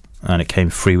camera. And it came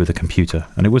free with a computer,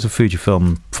 and it was a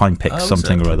Fujifilm FinePix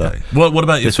something or other. What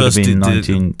about your first digital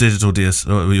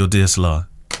DSLR? Your DSLR?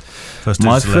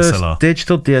 My first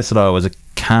digital DSLR was a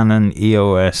Canon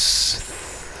EOS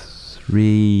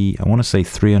 3. I want to say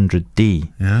 300D.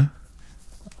 Yeah.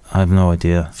 I have no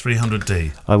idea.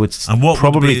 300D. I would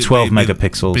probably 12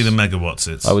 megapixels. Be the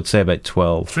megawatts. I would say about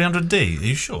 12. 300D. Are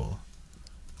you sure?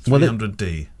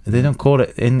 300D. They don't call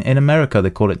it in America.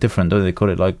 They call it different, don't they? They call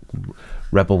it like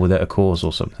Rebel Without a Cause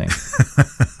or something.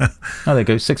 No, they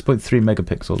go 6.3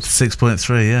 megapixels.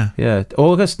 6.3, yeah. Yeah.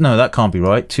 August? No, that can't be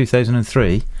right.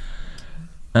 2003.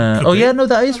 Yeah, no,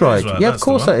 that is right. Yeah, of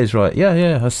course that is right.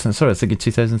 Yeah. Sorry, I was thinking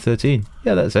 2013.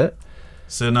 Yeah, that's it.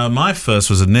 So now my first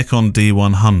was a Nikon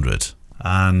D100,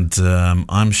 and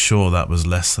I'm sure that was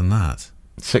less than that.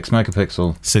 6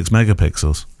 megapixel. 6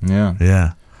 megapixels. Yeah.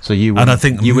 Yeah. So you win, And I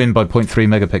think you win by 0.3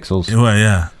 megapixels. Well,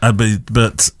 yeah,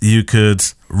 but you could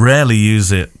rarely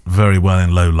use it very well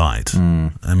in low light.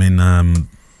 I mean,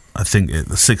 I think the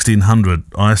 1600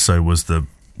 ISO was the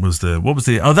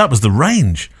that was the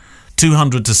range,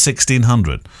 200 to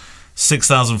 1600,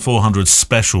 6400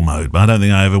 special mode. But I don't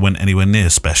think I ever went anywhere near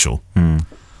special.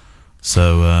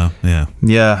 So yeah.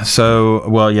 Yeah. So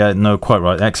no, quite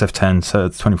right. XF10, so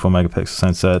it's 24 megapixel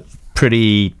sensor.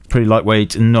 Pretty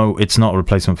lightweight. No, it's not a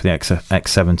replacement for the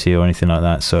X70 or anything like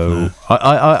that. So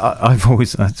I've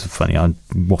always, that's funny, I'm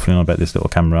waffling on about this little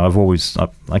camera.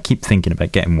 I keep thinking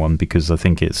about getting one because I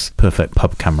think it's perfect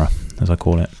pub camera, as I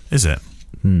call it. Is it?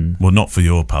 Well, not for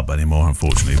your pub anymore,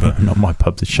 unfortunately. But not my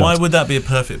pub to shut. Why would that be a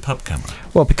perfect pub camera?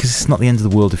 Well, because it's not the end of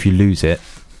the world if you lose it.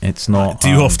 It's not. Do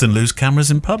you often lose cameras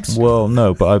in pubs? Well,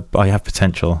 no, but I have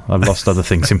potential. I've lost other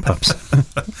things in pubs.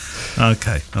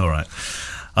 Okay, all right.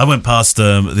 I went past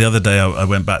the other day. I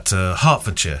went back to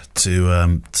Hertfordshire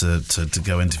to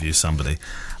go interview somebody,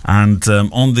 and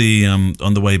on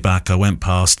the way back, I went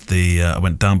past I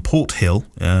went down Port Hill,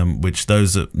 which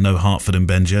those that know Hertford and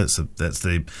Benja, that's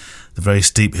the very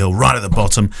steep hill right at the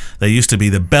bottom. There used to be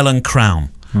the Bell and Crown,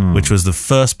 which was the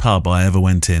first pub I ever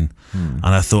went in, and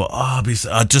I thought,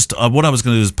 what I was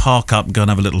going to do is park up and go and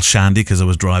have a little shandy because I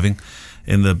was driving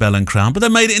in the Bell and Crown, but they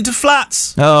made it into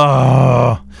flats.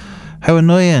 Oh. How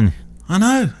annoying. I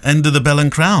know. End of the Bell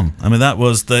and Crown. I mean, that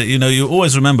was you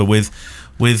always remember with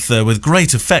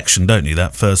great affection, don't you,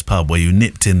 that first pub where you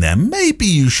nipped in there. Maybe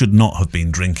you should not have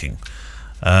been drinking.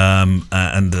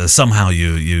 And somehow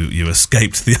you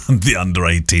escaped the under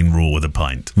 18 rule with a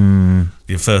pint.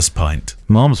 Your first pint.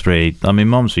 Malmesbury,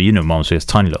 you know Malmesbury is a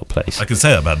tiny little place. I can say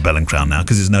that about Bell and Crown now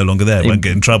because it's no longer there. It won't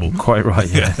get in trouble. Quite right,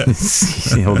 yeah.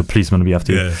 All the policemen will be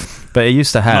after you. Yeah. But it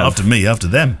used to have... Not after me, after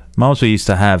them. Malmesbury used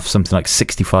to have something like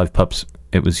 65 pubs.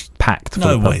 It was packed.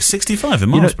 No way, 65 in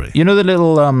Malmesbury? You know the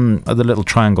little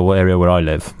triangle area where I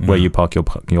live, where you park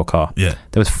your car? Yeah.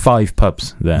 There was 5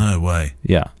 pubs there. No way.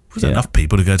 Yeah. Was there enough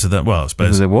people to go to that? Well, I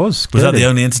suppose there was. Was that the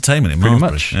only entertainment in Pretty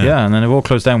Malmesbury? much, yeah. And then they've all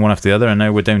closed down one after the other, and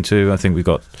now we're down to, I think we've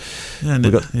got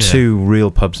 2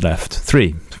 real pubs left.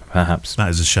 3, perhaps. That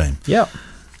is a shame. Yeah.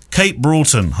 Kate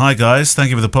Broughton. Hi, guys. Thank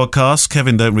you for the podcast.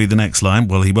 Kevin, don't read the next line.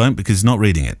 Well, he won't because he's not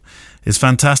reading it. It's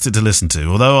fantastic to listen to,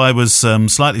 although I was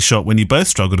slightly shocked when you both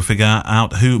struggled to figure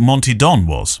out who Monty Don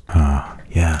was.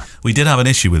 Yeah. We did have an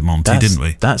issue with Monty, didn't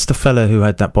we? That's the fella who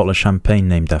had that bottle of champagne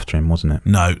named after him, wasn't it?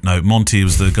 No. Monty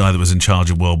was the guy that was in charge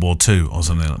of World War II or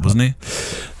something, wasn't he?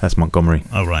 That's Montgomery.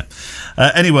 Oh, right.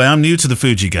 Anyway, I'm new to the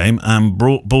Fuji game and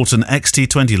bought an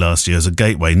XT20 last year as a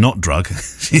gateway, not drug,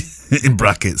 in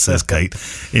brackets, says Kate,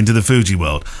 into the Fuji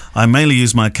world. I mainly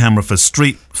use my camera for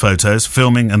street photos,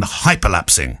 filming and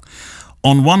hyperlapsing.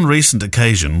 On one recent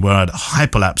occasion where I'd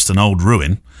hyperlapsed an old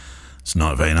ruin, it's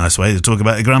not a very nice way to talk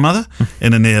about your grandmother,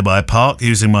 in a nearby park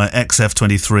using my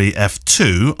XF23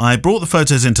 F2, I brought the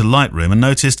photos into Lightroom and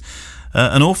noticed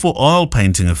an awful oil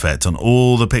painting effect on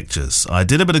all the pictures. I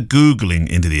did a bit of Googling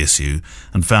into the issue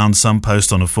and found some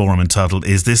post on a forum entitled,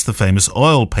 "Is this the famous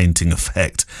oil painting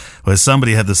effect?" where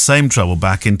somebody had the same trouble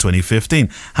back in 2015.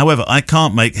 However, I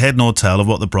can't make head nor tail of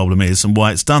what the problem is and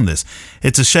why it's done this.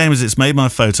 It's a shame as it's made my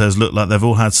photos look like they've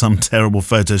all had some terrible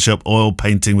Photoshop oil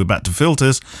painting with back to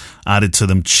filters added to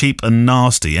them, cheap and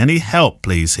nasty. Any help,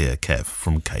 please, here, Kev,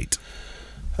 from Kate.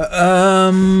 It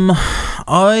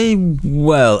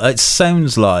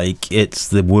sounds like it's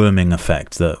the worming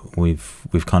effect that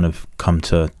we've kind of come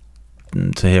to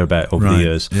hear about over the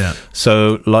years. Yeah.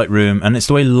 So Lightroom, and it's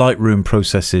the way Lightroom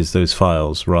processes those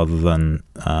files rather than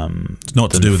it's not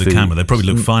to do with the camera. They probably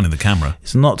look fine in the camera.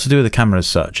 It's not to do with the camera as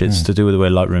such. It's to do with the way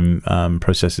Lightroom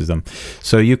processes them.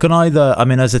 So you can either,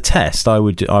 as a test, I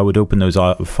would open those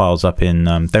files up in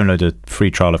download a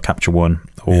free trial of Capture One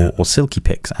or Silky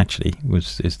Pics. Actually,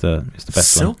 is the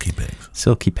best Silky one. Pics.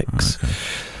 Silky Pics. Okay.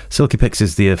 Silky Pics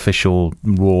is the official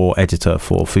RAW editor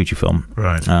for Fujifilm.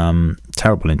 Right.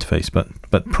 Terrible interface,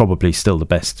 but probably still the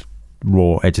best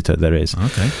RAW editor there is.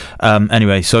 Okay.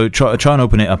 Anyway, so try and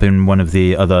open it up in one of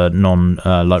the other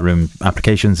non-Lightroom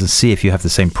applications and see if you have the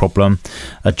same problem.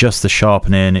 Adjust the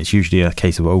sharpening. It's usually a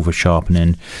case of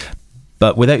over-sharpening.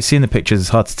 But without seeing the pictures, it's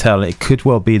hard to tell. It could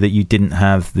well be that you didn't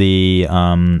have the...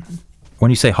 when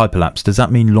you say hyperlapse, does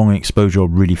that mean long exposure or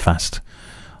really fast?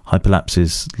 Hyperlapse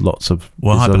is lots of...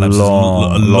 hyperlapse is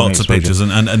lots of exposure. pictures,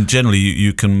 and generally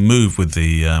you can move with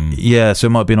the... Yeah, so it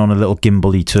might have been on a little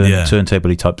gimbal-y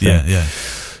turntable-y type thing. Yeah.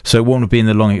 So one would be in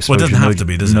the long exposure. Well, it doesn't have to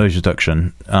be, does it? Noise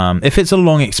reduction. If it's a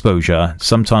long exposure,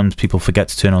 sometimes people forget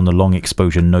to turn on the long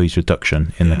exposure noise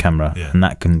reduction in the camera, and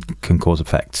that can cause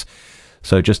effects.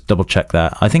 So just double check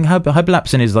that. I think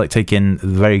hyperlapsing is like taking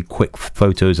very quick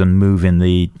photos and moving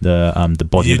the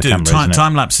body of the camera.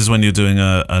 Time lapse is when you're doing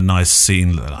a nice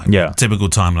scene. Like typical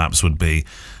time lapse would be,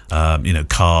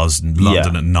 cars in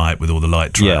London at night with all the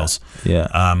light trails. Yeah.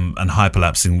 And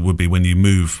hyperlapsing would be when you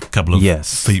move a couple of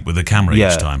feet with the camera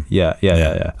each time. Yeah.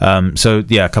 So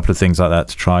a couple of things like that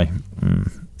to try.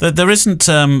 There isn't,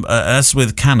 as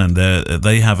with Canon,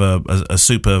 they have a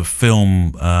super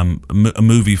film, a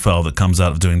movie file that comes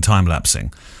out of doing time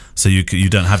lapsing, so you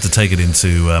don't have to take it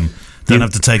into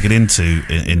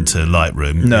into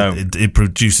Lightroom. No, it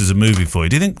produces a movie for you.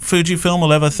 Do you think Fujifilm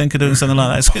will ever think of doing something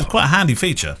like that? It's quite a handy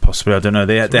feature. Possibly, I don't know.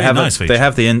 They have they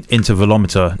have the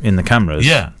intervalometer in the cameras.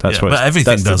 But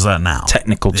everything does that now.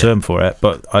 Technical term for it,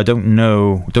 but I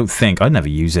don't think I never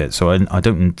use it, so I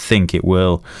don't think it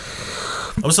will.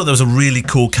 I always thought there was a really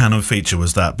cool Canon feature,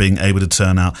 was that being able to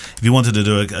turn out, if you wanted to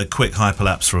do a quick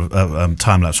hyperlapse for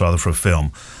time lapse rather for a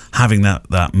film, having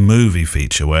that movie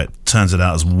feature where it turns it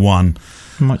out as one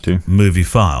movie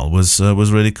file was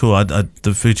really cool. The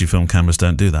Fujifilm cameras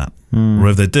don't do that. Or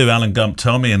if they do, Alan Gump,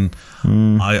 tell me, and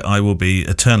I will be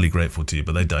eternally grateful to you,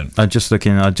 but they don't. I'm just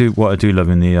looking. What I do love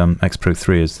in the X Pro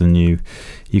 3 is the new.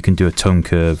 You can do a tone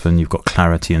curve, and you've got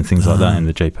clarity and things like that in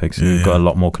the JPEGs. So you've got a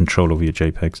lot more control over your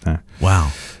JPEGs now.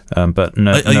 Wow. But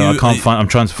I can't find. I'm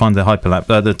trying to find the hyperlapse,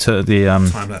 the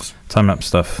time lapse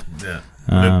stuff. Yeah.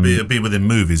 It'll be within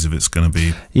movies if it's going to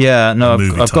be. Yeah, no,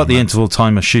 I've got the interval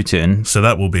timer shooting. So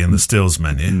that will be in the stills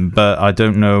menu. But I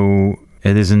don't know.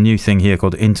 It is a new thing here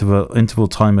called interval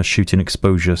timer shooting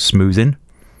exposure smoothing.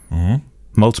 Mm-hmm.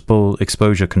 Multiple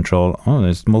exposure control. Oh,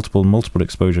 there's multiple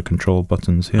exposure control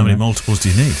buttons here. How many multiples do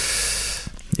you need?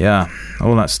 Yeah,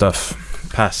 all that stuff.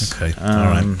 Pass. Okay, all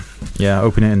right. Yeah,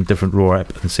 open it in a different RAW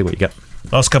app and see what you get.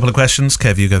 Last couple of questions.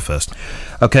 Kev, you go first.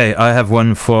 Okay, I have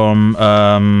one from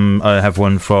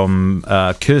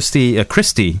Christy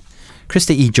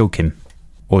E. Joachim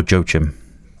or Joachim.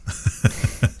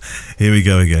 Here we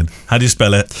go again. How do you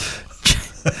spell it?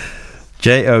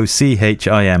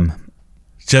 Jochim.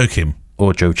 Joachim.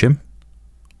 Or Joachim.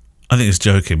 I think it's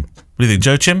Joachim. What do you think,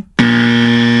 Joachim?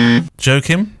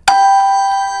 Joachim?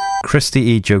 Christy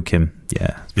E. Joachim.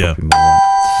 Yeah. Probably more right.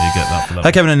 You get that for that.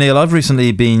 Hi, Kevin and Neil. I've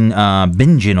recently been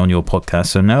binging on your podcast,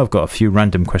 so now I've got a few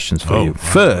random questions for you.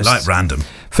 First, like random.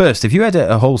 First, if you edit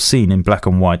a whole scene in black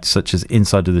and white, such as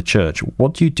inside of the church,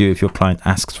 what do you do if your client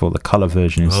asks for the colour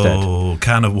version instead? Oh,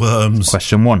 can of worms.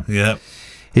 Question 1. Yeah.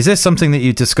 Is this something that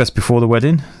you discussed before the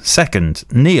wedding? Second,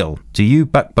 Neil, do you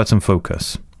back button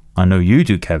focus? I know you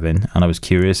do, Kevin, and I was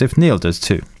curious if Neil does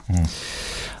too.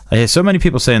 I hear so many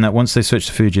people saying that once they switched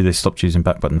to Fuji, they stopped using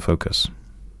back button focus.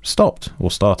 Stopped or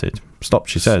started? Stopped,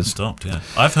 she says. Stopped, yeah.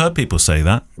 I've heard people say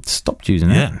that. Stopped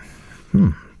using it?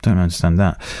 Don't understand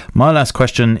that. My last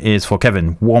question is for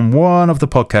Kevin. On one of the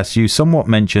podcasts, you somewhat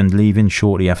mentioned leaving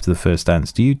shortly after the first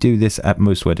dance. Do you do this at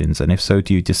most weddings? And if so,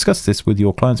 do you discuss this with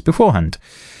your clients beforehand?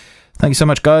 Thank you so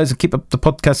much, guys, and keep up the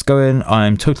podcast going.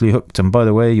 I'm totally hooked. And by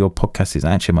the way, your podcast is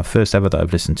actually my first ever that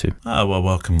I've listened to. Oh, well,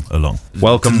 welcome along.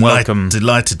 Welcome.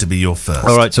 Delighted to be your first.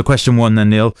 All right, so question 1 then,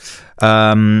 Neil.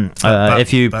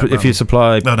 If you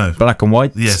supply black and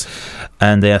white, yes,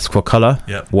 and they ask for colour,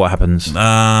 what happens?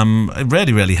 It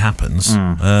rarely happens.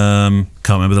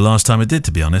 Can't remember the last time it did,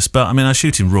 to be honest. But I mean, I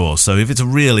shoot in RAW, so if it's a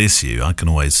real issue, I can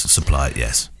always supply it.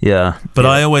 Yes. Yeah. But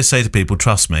I always say to people,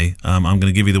 trust me. I'm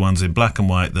going to give you the ones in black and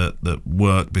white that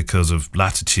work because of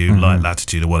latitude, light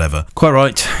latitude, or whatever. Quite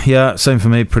right. Yeah. Same for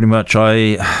me. Pretty much.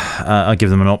 I give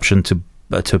them an option to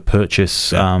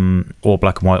purchase all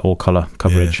black and white, all colour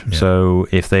coverage. Yeah. So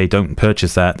if they don't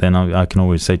purchase that, then I can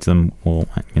always say to them, well,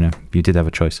 you did have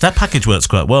a choice. That package works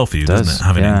quite well for you, doesn't it?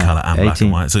 Having it in colour and black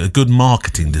and white. It's a good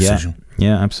marketing decision.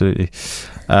 Yeah, absolutely.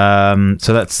 So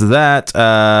that's that.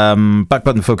 Back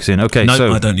button focusing. Okay, no,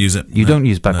 so I don't use it. You don't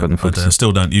use back button focusing? I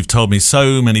still don't. You've told me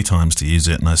so many times to use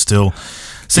it, and I still...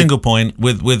 Single point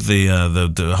with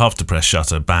the half depressed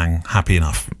shutter, bang, happy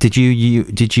enough. Did you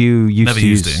never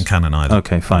used it in Canon either?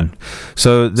 Okay, fine.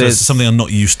 So there's something I'm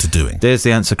not used to doing. There's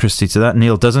the answer, Christy, to that.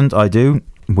 Neil doesn't. I do.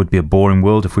 Would be a boring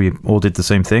world if we all did the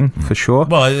same thing, for sure.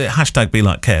 Well, hashtag be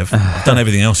like Kev. I've done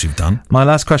everything else you've done. My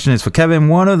last question is for Kevin.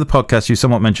 One of the podcasts you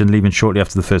somewhat mentioned leaving shortly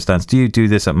after the first dance. Do you do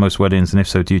this at most weddings? And if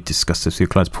so, do you discuss this with your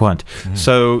clients beforehand?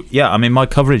 So, yeah, I mean, my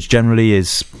coverage generally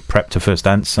is prep to first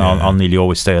dance. I'll nearly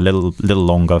always stay a little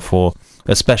longer for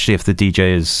especially if the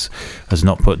DJ has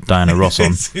not put Diana Ross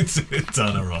on. it's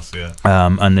Diana Ross, yeah.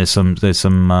 And there's some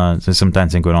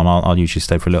dancing going on. I'll usually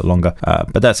stay for a little longer.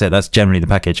 But that's it. That's generally the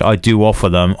package. I do offer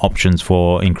them options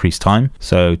for increased time,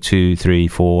 so 2, 3,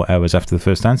 4 hours after the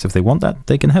first dance. If they want that,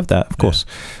 they can have that, of course.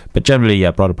 But generally,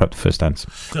 bridal prep the first dance.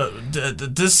 So,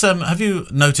 have you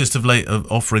noticed of late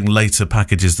offering later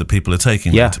packages that people are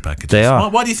taking? Yeah, later packages? they are.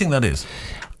 Why do you think that is?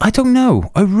 I don't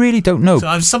know. I really don't know.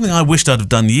 So, something I wished I'd have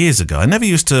done years ago. I never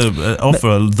used to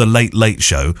offer the late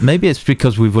show. Maybe it's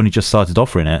because we've only just started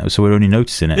offering it, so we're only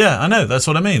noticing it. Yeah, I know. That's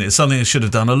what I mean. It's something I should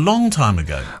have done a long time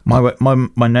ago.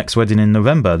 My next wedding in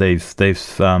November,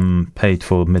 they've paid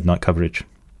for midnight coverage.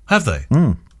 Have they?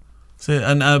 So,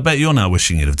 and I bet you're now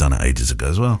wishing you'd have done it ages ago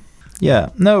as well. Yeah.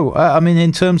 No, I mean,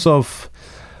 in terms of...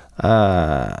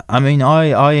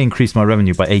 I increased my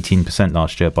revenue by 18%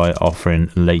 last year by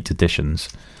offering late editions.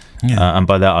 Yeah. And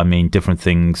by that, I mean different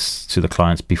things to the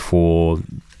clients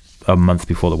a month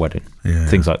before the wedding. Yeah.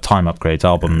 Things like time upgrades,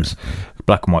 albums,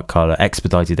 black and white colour,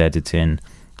 expedited editing,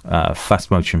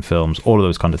 fast motion films, all of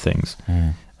those kind of things.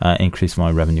 Increased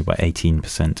my revenue by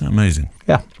 18%. Amazing.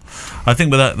 Yeah. I think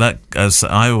with that, as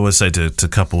I always say to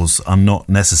couples, I'm not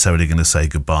necessarily going to say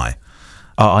goodbye.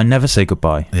 I never say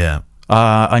goodbye. Yeah.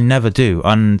 I never do.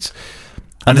 And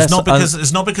it's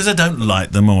not because I don't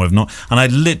like them or I've not. And I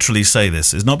literally say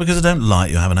this. It's not because I don't like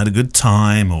you, I haven't had a good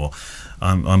time, or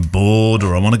I'm bored,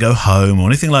 or I want to go home, or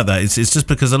anything like that. It's just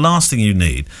because the last thing you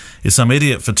need is some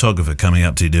idiot photographer coming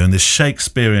up to you doing this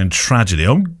Shakespearean tragedy.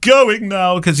 I'm going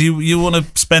now because you want to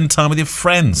spend time with your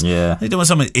friends. Yeah. You don't want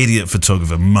some idiot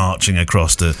photographer marching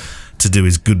across to do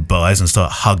his goodbyes and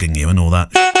start hugging you and all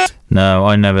that. No,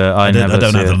 I never. I don't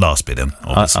have the last bit in,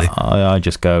 obviously. I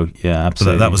just go, yeah,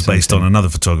 absolutely. But that was based on another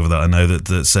photographer that I know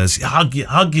that says hug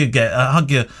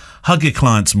your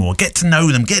clients more, get to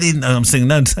know them, get in. And I'm saying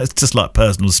no, it's just like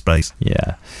personal space.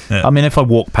 Yeah. I mean, if I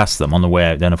walk past them on the way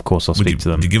out, then of course I'll speak to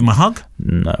them. Would you give them a hug?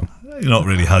 No. You're not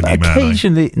really huggy, man.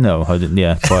 Occasionally, no, I didn't.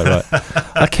 Yeah, quite right.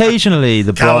 Occasionally,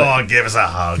 the bride. Come on, give us a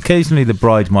hug. Occasionally, the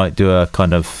bride might do a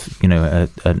kind of,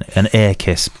 an air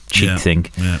kiss cheek thing.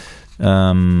 Yeah.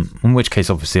 In which case,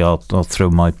 obviously, I'll throw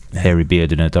my hairy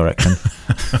beard in her direction.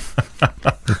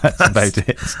 That's about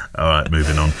it. All right,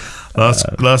 moving on.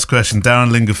 Last question,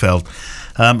 Darren Lingerfeld.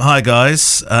 Hi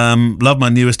guys, love my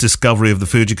newest discovery of the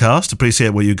FujiCast. Appreciate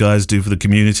what you guys do for the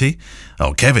community.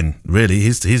 Oh, Kevin, really?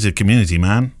 He's a community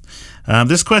man.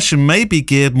 This question may be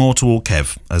geared more toward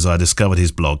Kev, as I discovered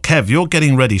his blog. Kev, you're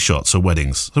getting ready shots of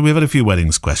weddings. So we've had a few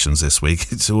weddings questions this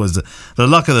week. It's always the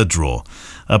luck of the draw.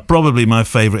 Probably my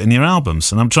favourite in your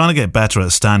albums. And I'm trying to get better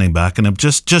at standing back and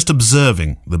just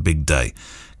observing the big day.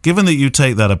 Given that you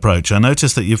take that approach, I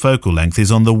notice that your focal length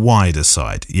is on the wider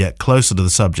side, yet closer to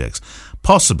the subjects,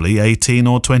 possibly 18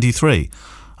 or 23.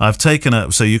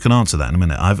 So you can answer that in a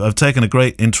minute. I've taken a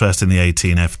great interest in the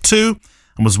 18 f2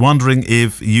 and was wondering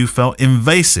if you felt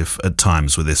invasive at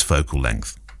times with this focal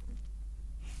length.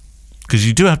 Because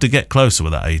you do have to get closer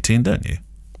with that 18, don't you?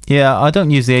 Yeah, I don't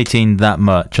use the 18 that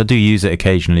much. I do use it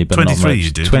occasionally, but 23 not much.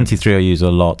 You do. 23 I use a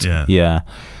lot. Yeah.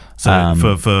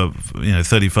 So for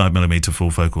 35mm full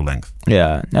focal length.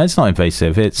 Yeah, no, it's not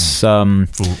invasive. It's full.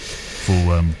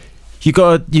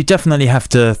 You definitely have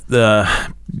to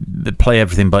play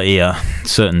everything by ear.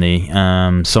 Certainly,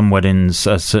 some weddings,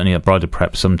 certainly at bridal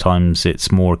prep, sometimes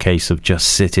it's more a case of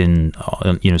just sitting,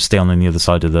 stay on the other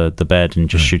side of the bed and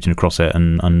just shooting across it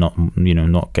and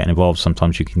not getting involved.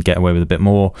 Sometimes you can get away with a bit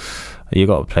more. You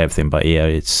got to play everything by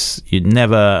ear. You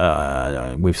never.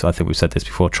 I think we've said this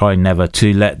before. Try never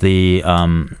to let the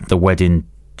wedding.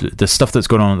 The stuff that's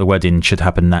going on at the wedding should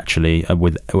happen naturally, and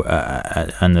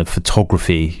the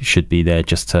photography should be there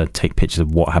just to take pictures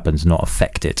of what happens, not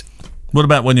affect it. What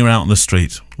about when you're out on the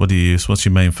street? What do you use? What's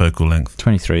your main focal length?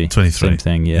 23. Same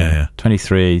thing, yeah.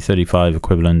 23, 35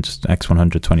 equivalent,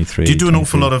 X100, 23. Do you do an 23.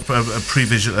 awful lot of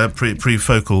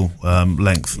pre-focal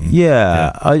length?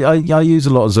 Yeah, I use a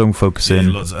lot of zone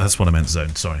focusing. Yeah, that's what I meant,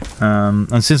 zone, sorry.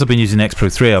 And since I've been using X Pro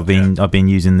 3, I've been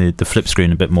using the flip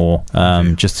screen a bit more,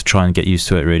 just to try and get used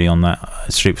to it really on that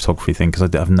street photography thing, because I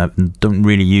don't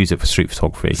really use it for street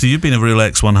photography. So you've been a real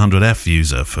X100F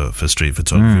user for street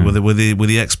photography. With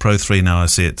the X Pro 3 now, I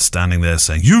see it standing there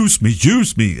saying, use me.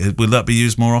 Will that be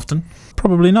used more often?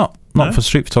 Probably not for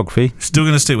street photography. Still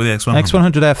going to stick with the X100?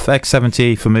 X100F,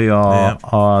 X70 for me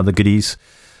are the goodies.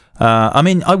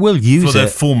 I will use it. For their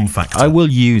form factor. I will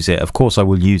use it. Of course I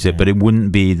will use it, but it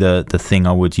wouldn't be the thing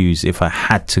I would use if I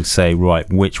had to say, right,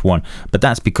 which one. But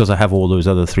that's because I have all those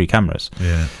other 3 cameras.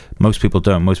 Yeah. Most people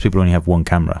don't. Most people only have 1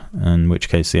 camera, in which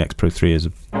case the X Pro 3 is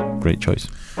a great choice.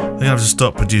 You're going to have to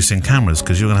stop producing cameras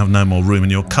because you're going to have no more room in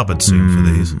your cupboard soon for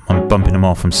these. I'm bumping them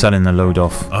off. I'm selling the load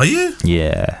off. Are you?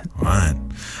 Yeah. Right.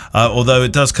 Although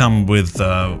it does come with,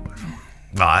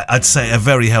 I'd say, a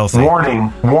very healthy...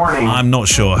 Warning. I'm not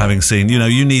sure, having seen...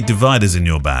 You need dividers in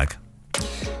your bag.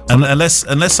 Unless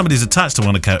somebody's attached to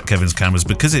one of Kevin's cameras,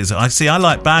 because I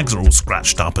like bags that are all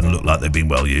scratched up and look like they've been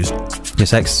well used.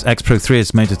 Yes, X Pro 3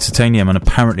 is made of titanium, and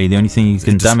apparently the only thing you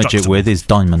can damage it with is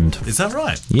diamond. Is that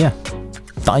right? Yeah,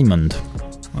 diamond.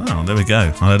 Well, there we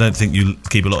go. I don't think you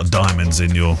keep a lot of diamonds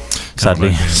in your...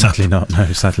 Sadly not. No,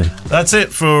 sadly. That's it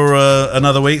for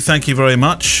another week. Thank you very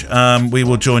much. We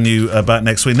will join you back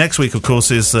next week. Next week, of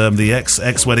course, is the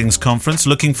X Weddings Conference.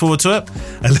 Looking forward to it.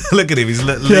 And look at him. He's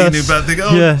leaning back thinking,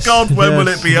 God, when will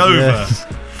it be over? Yes.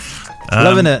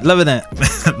 Loving it.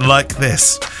 Like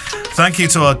this. Thank you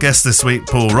to our guest this week,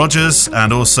 Paul Rogers,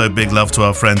 and also big love to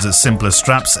our friends at Simpler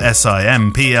Straps,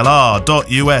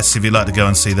 simplr.us, if you'd like to go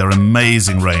and see their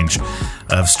amazing range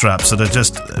of straps that are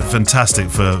just fantastic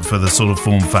for the sort of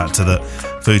form factor that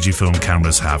Fujifilm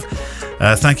cameras have.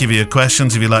 Thank you for your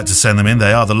questions. If you'd like to send them in,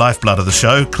 they are the lifeblood of the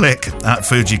show. Click at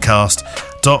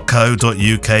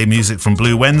fujicast.co.uk. Music from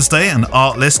Blue Wednesday and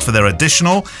Art List for their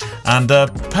additional and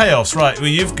payoffs. Right, well,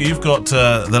 you've got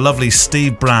the lovely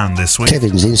Steve Brand this week.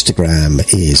 Kevin's Instagram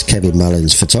is Kevin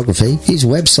Mullins Photography. His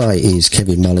website is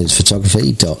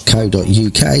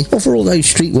kevinmullinsphotography.co.uk. Or for all those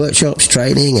street workshops,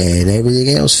 training and everything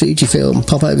else Fujifilm,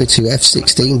 pop over to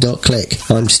f16.click.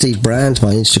 I'm Steve Brand.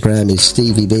 My Instagram is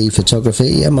StevieB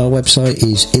Photography and my website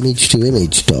is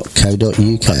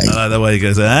image2image.co.uk. I like the way he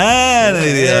goes,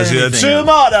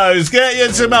 tomatoes, get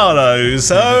your tomatoes.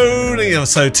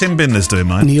 So Tim Binder's doing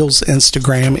mine. Neil's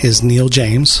Instagram is Neil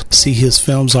James. See his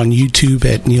films on YouTube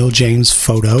at Neil James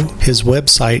Photo. His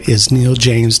website is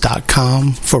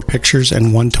neiljames.com for pictures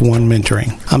and one-to-one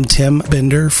mentoring. I'm Tim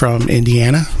Bender from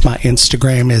Indiana. My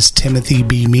Instagram is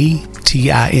TimothyBme,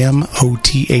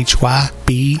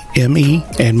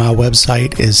 TimothyBme, and my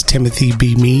website is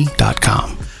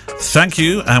timothybme.com. Thank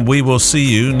you, and we will see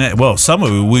you we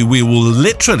will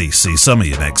literally see some of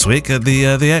you next week at the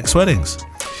X Weddings.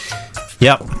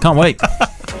 Yep, can't wait.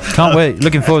 Can't wait.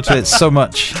 Looking forward to it so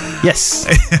much. Yes,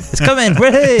 it's coming.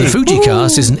 Ready. The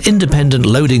FujiCast is an independent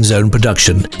Loading Zone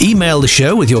production. Email the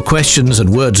show with your questions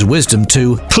and words of wisdom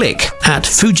to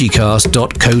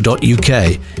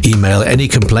click@fujicast.co.uk. Email any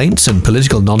complaints and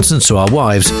political nonsense to our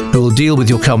wives, who will deal with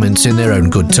your comments in their own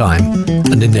good time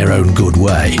and in their own good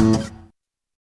way.